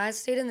pandemic. I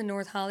stayed in the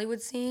North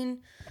Hollywood scene,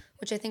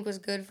 which I think was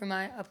good for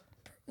my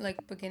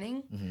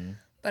beginning.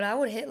 But I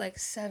would hit like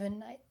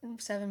 7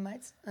 mics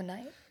a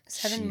night,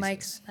 7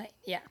 mics a night.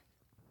 Yeah.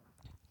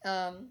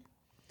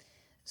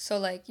 So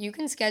like you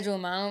can schedule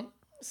them out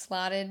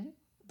slotted,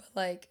 but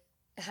like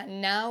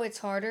now it's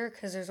harder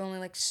because there's only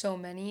like so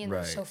many and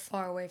they're so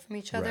far away from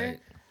each other,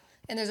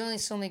 and there's only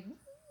so many.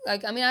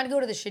 Like I mean, I'd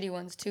go to the shitty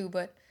ones too,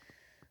 but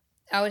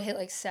I would hit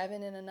like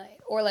 7 in a night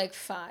or like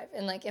 5.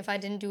 And like if I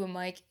didn't do a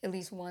mic at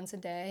least once a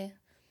day,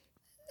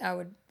 I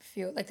would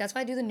feel like that's why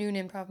I do the noon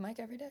improv mic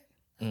every day.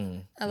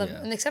 I love it.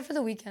 And except for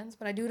the weekends,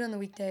 but I do it on the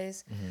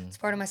weekdays. It's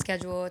part of my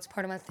schedule. It's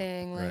part of my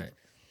thing. Like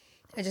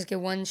I just get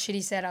one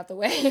shitty set out the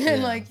way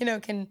and like, you know,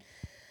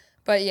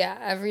 but yeah,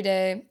 every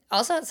day.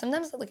 Also,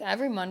 sometimes like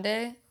every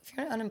Monday, if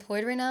you're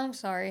unemployed right now, I'm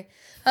sorry.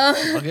 All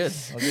good.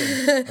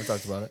 I've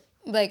talked about it.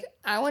 Like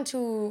I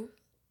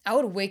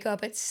would wake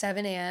up at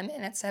 7 a.m.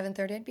 and at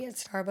 7:30 I'd be at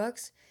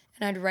Starbucks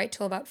and I'd write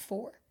till about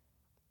 4.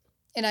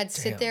 And I'd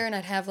sit there and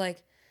I'd have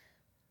like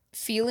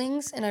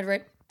feelings and I'd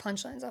write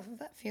punchlines off of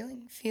that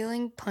feeling,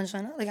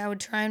 punchline. Like I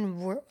would try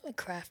and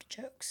craft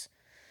jokes.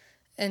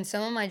 And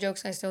some of my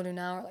jokes I still do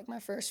now are like my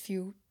first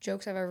few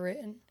jokes I've ever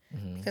written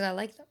because I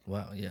like them.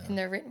 Wow, yeah. And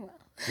they're written well.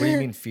 What do you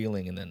mean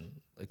feeling? And then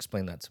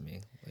explain that to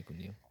me. Like when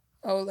you...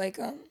 Oh, like,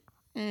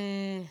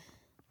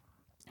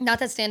 not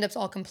that stand-up's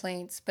all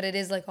complaints, but it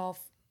is like all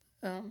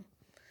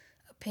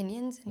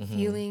opinions and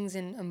feelings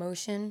and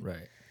emotion.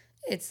 Right.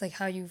 It's like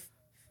how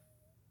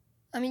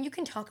I mean, you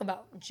can talk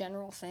about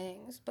general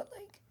things, but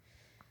like,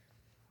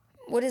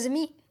 what does it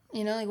mean?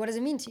 You know, like, what does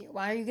it mean to you?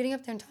 Why are you getting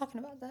up there and talking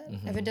about that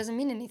if it doesn't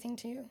mean anything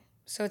to you?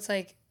 So it's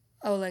like,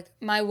 oh, like,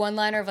 my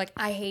one-liner of, like,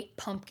 I hate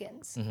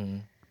pumpkins.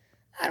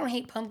 I don't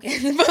hate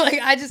pumpkins, but, like,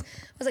 I was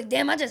like,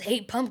 damn, I just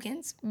hate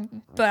pumpkins.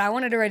 But I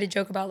wanted to write a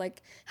joke about,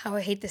 like, how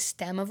I hate the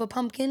stem of a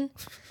pumpkin.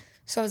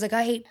 So I was like,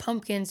 I hate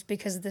pumpkins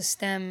because the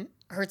stem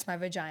hurts my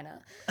vagina.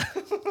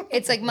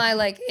 It's like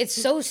it's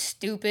so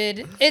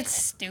stupid. It's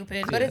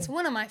stupid, but it's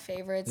one of my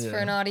favorites for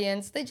an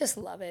audience. They just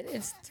love it.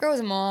 It throws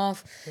them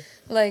off.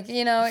 Like,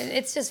 you know,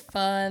 it's just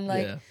fun.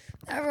 Like,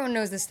 everyone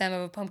knows the stem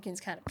of a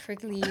pumpkin's kind of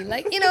prickly.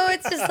 Like, you know,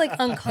 it's just, like,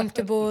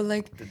 uncomfortable.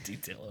 Like, the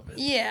detail of it.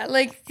 Yeah,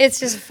 like, it's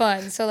just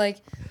fun. So,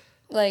 like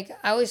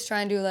I always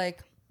try and do,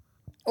 like,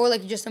 or,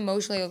 like, just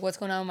emotionally, like, what's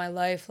going on in my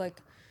life, like,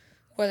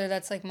 whether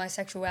that's, like, my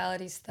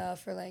sexuality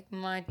stuff or, like,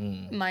 my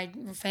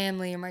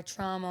family or my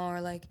trauma or,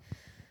 like,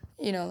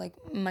 you know, like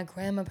my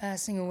grandma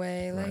passing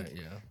away, like, Right,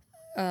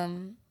 yeah.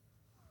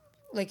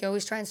 like I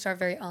always try and start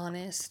very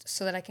honest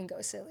so that I can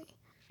go silly.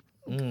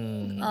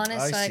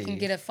 Honest I so I see. can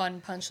get a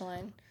fun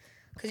punchline.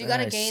 Because you got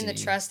to I gain the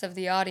see. trust of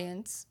the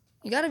audience.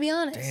 You got to be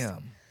honest.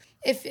 Damn.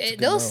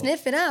 They'll note.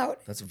 sniff it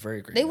out. That's a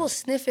very great They note. will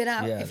sniff it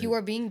out Yeah, if you they-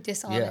 are being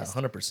dishonest.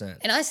 Yeah, 100%.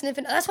 And I sniff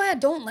it. That's why I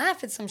don't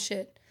laugh at some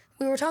shit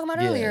we were talking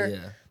about earlier.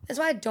 Yeah. That's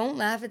why I don't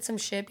laugh at some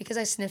shit because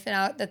I sniff it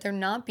out that they're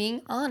not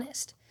being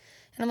honest.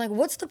 And I'm like,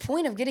 what's the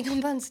point of getting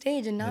up on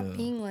stage and not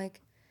being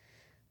like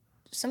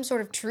some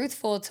sort of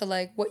truthful to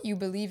like what you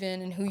believe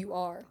in and who you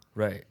are?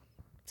 Right.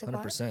 It's like,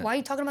 100%. why are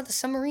you talking about the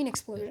submarine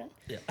explosion?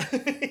 Yeah.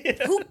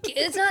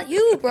 It's not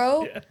you,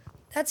 bro. Yeah.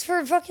 That's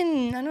for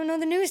fucking, I don't know,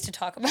 the news to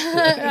talk about.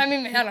 I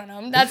mean, I don't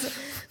know. That's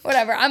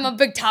whatever. I'm a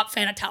big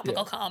fan of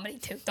topical comedy,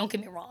 too. Don't get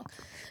me wrong.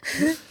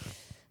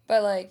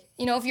 But, like,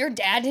 you know, if your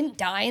dad didn't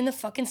die in the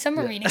fucking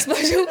submarine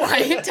explosion, why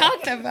are you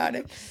talking about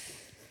it?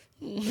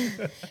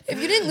 If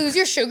you didn't lose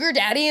your sugar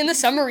daddy in the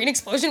submarine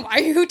explosion, why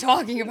are you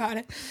talking about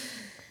it?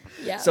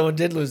 Yeah. Someone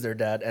did lose their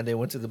dad, and they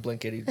went to the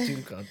Blink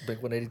 182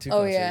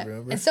 concert,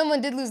 remember? And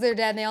someone did lose their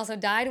dad, and they also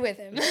died with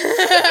him.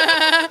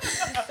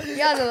 You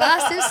guys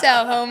lost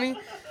himself, homie.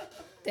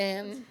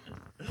 Damn.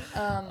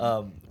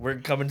 We're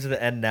coming to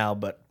the end now,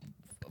 but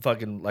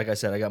fucking, like I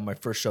said, I got my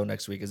first show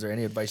next week. Is there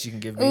any advice you can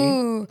give me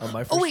on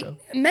my first show?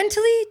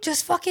 Mentally,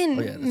 just fucking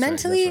Oh, yeah, that's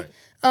mentally, right,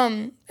 that's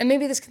right. and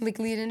maybe this can like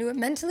lead into it.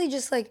 Mentally,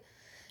 just like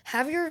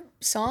have your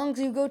songs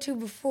you go to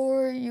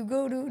before you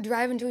go to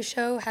drive into a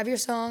show. Have your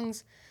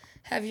songs,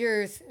 have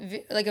your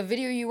like a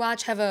video you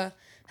watch. Have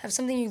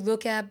something you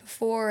look at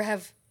before.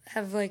 Have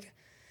like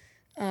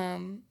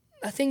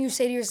a thing you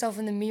say to yourself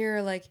in the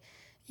mirror. Like,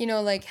 you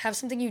know, like have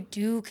something you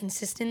do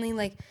consistently.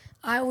 Like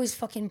I always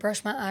fucking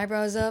brush my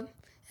eyebrows up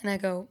and I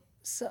go,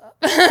 sup?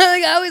 Like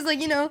I always like,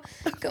 you know,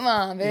 come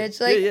on,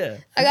 bitch. Like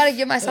I gotta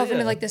get myself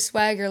into like the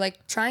swagger.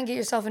 Like try and get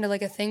yourself into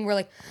like a thing where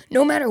like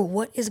no matter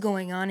what is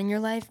going on in your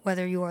life,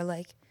 whether you are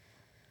like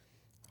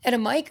at a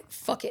mic,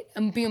 fuck it,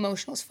 and be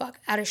emotional as fuck.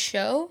 At a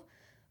show,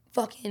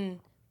 fucking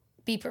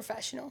be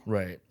professional.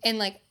 Right. And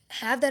like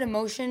have that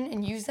emotion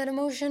and use that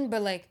emotion,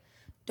 but like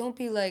don't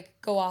be like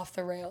go off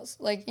the rails.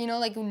 Like, you know,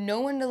 like no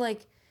one to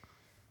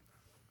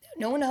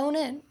hone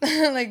in.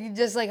 Like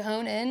just like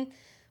hone in.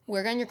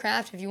 Work on your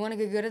craft. If you want to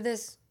get good at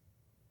this,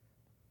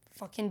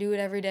 fucking do it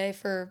every day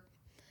for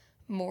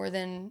more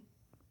than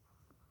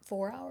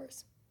 4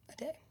 hours a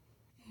day.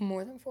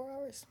 More than 4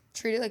 hours.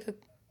 Treat it like a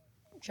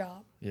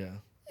job. Yeah.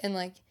 And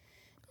like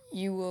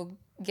you will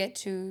get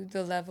to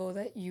the level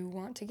that you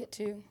want to get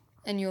to.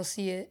 And you'll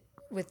see it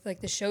with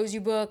like the shows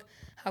you book,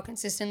 how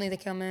consistently they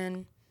come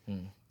in,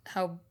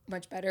 how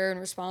much better in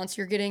response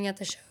you're getting at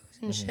the shows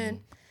and shit.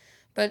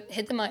 But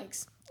hit the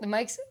mics. The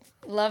mics,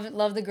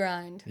 love the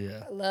grind.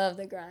 Yeah. I love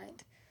the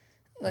grind.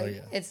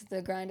 Like,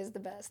 the grind is the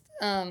best.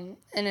 And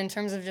in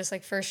terms of just,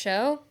 like, first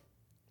show,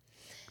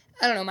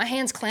 I don't know, my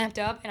hands clamped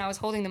up, and I was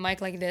holding the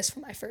mic like this for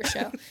my first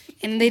show.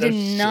 And they did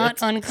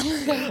not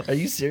unclamp. Are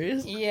you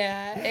serious?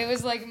 Yeah. It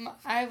was, like,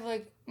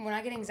 when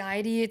I get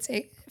anxiety,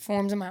 it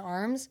forms in my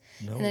arms.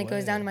 No and then it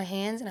goes way. down to my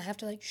hands, and I have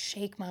to, like,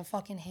 shake my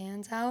fucking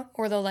hands out.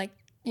 Or they'll, like,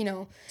 you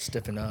know.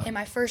 Stiffen up. And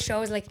my first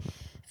show was, like.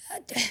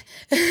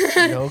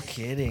 No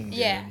kidding, dude.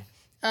 Yeah.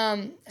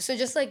 So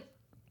just like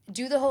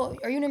do the whole.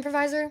 Are you an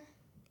improviser?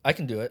 I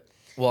can do it.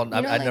 Well,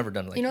 I've never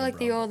done like you know, like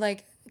the improv. old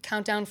like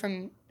countdown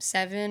from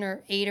 7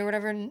 or 8 or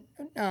whatever,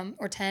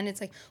 or 10.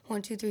 It's like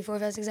 1, 2, 3, 4,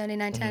 5, 6, 7, 8,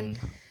 9, 10.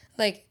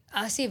 Like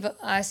I see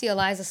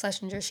Eliza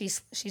Schlesinger. She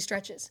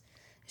stretches.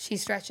 She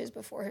stretches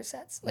before her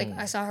sets. Like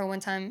I saw her one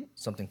time.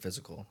 Something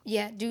physical.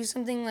 Yeah, do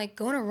something like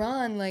go on a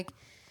run. Like,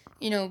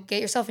 you know,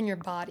 get yourself in your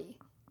body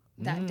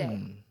that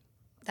day.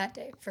 That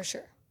day for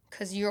sure.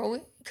 Because you're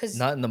always...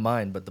 Not in the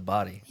mind, but the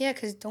body. Yeah,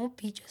 because don't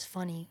be just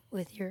funny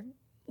with your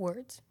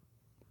words.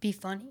 Be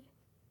funny.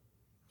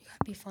 You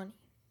gotta be funny,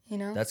 you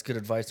know? That's good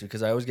advice,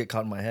 because I always get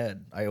caught in my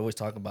head. I always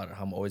talk about it,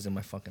 how I'm always in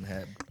my fucking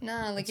head.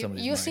 Nah, like,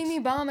 Somebody's you'll mics. see me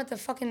bomb at the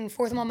fucking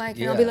fourth mile mic,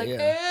 and I'll be like,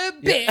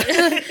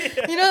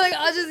 bitch. You know, like,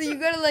 you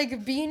gotta,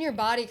 like, be in your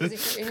body, because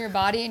if you're in your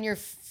body and you're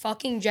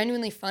fucking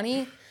genuinely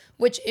funny,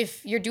 which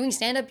if you're doing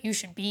stand-up, you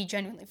should be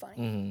genuinely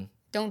funny.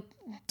 Don't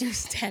do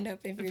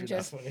stand-up if you're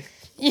just...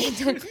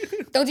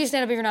 Don't do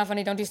stand-up if you're not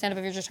funny. Don't do stand-up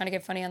if you're just trying to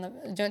get funny on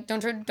the... Don't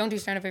do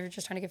stand-up if you're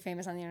just trying to get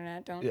famous on the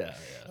internet. Don't... Yeah.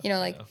 You know,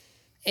 like,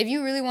 if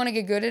you really want to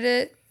get good at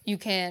it, you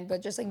can.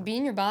 But just, like, be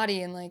in your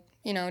body and, like,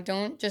 you know,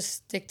 don't just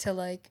stick to,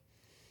 like...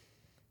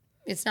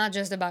 It's not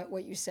just about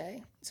what you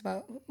say. It's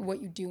about what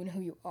you do and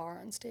who you are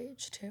on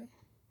stage, too.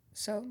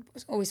 So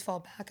always fall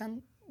back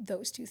on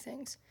those two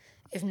things.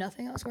 If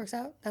nothing else works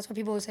out, that's what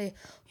people will say,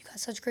 you got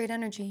such great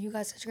energy, you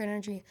got such great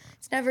energy.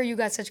 It's never you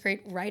got such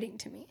great writing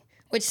to me,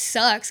 which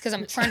sucks because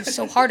I'm trying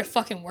so hard to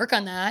fucking work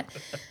on that.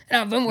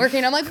 And I've been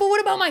working, I'm like, but what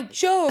about my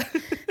joke?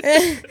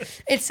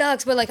 It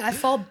sucks, but like I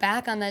fall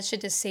back on that shit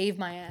to save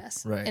my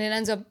ass. Right. And it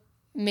ends up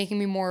making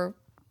me more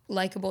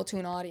likable to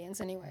an audience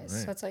anyways.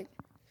 Right. So it's like,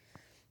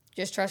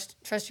 just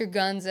trust your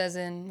guns as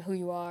in who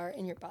you are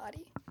in your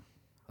body.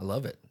 I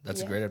love it.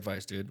 That's Yeah. great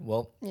advice, dude.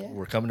 Well, Yeah.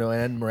 we're coming to an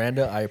end.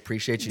 Miranda, I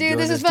appreciate you Dude, doing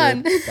this this, is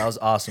fun. dude. That was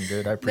awesome,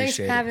 dude. I Thanks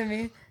appreciate for it. having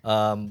me.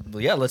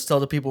 But yeah, let's tell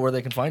the people where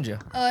they can find you.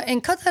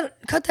 And cut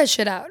that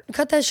shit out.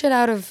 Cut that shit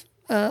out of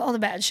all the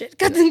bad shit.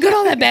 Cut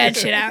all that bad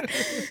shit out.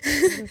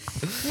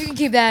 You can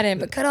keep that in,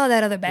 but cut all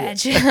that other bad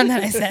shit that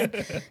I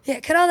said. Yeah,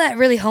 cut all that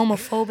really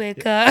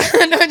homophobic.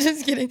 No,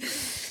 just kidding.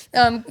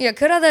 Yeah,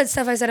 cut all that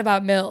stuff I said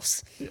about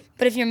MILFs.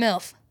 But if you're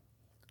MILF.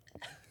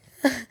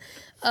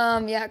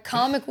 Yeah,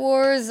 Comic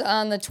Wars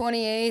on the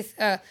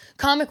 28th.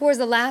 Comic Wars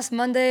the last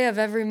Monday of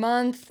every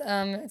month.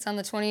 It's on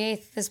the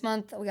 28th this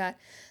month. We got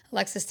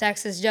Alexis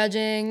Texas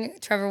judging,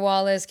 Trevor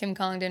Wallace, Kim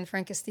Congdon,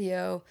 Frank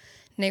Castillo,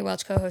 Nate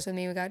Welch co-host with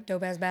me. We got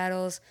dope ass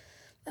battles.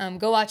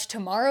 Go watch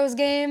tomorrow's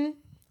game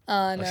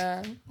on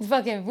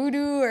fucking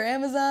Vudu or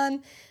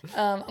Amazon.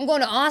 I'm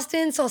going to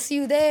Austin, so I'll see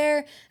you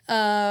there.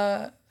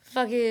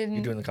 Fucking.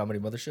 You doing the Comedy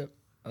Mothership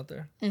out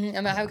there?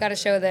 I've got a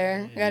show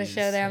there.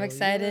 I'm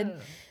excited.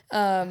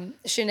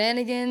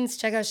 Shenanigans.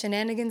 Check out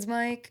Shenanigans,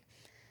 Mike.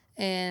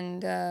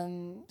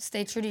 And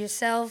stay true to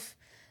yourself.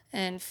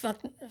 And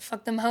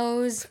fuck them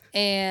hoes.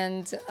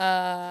 And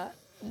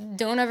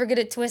don't ever get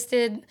it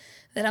twisted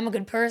that I'm a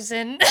good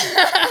person.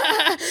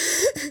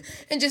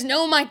 And just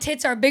know my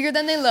tits are bigger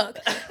than they look.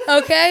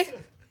 Okay?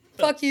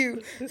 Fuck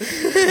you. All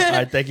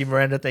right. Thank you,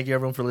 Miranda. Thank you,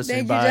 everyone, for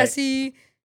listening. Thank you, Jesse.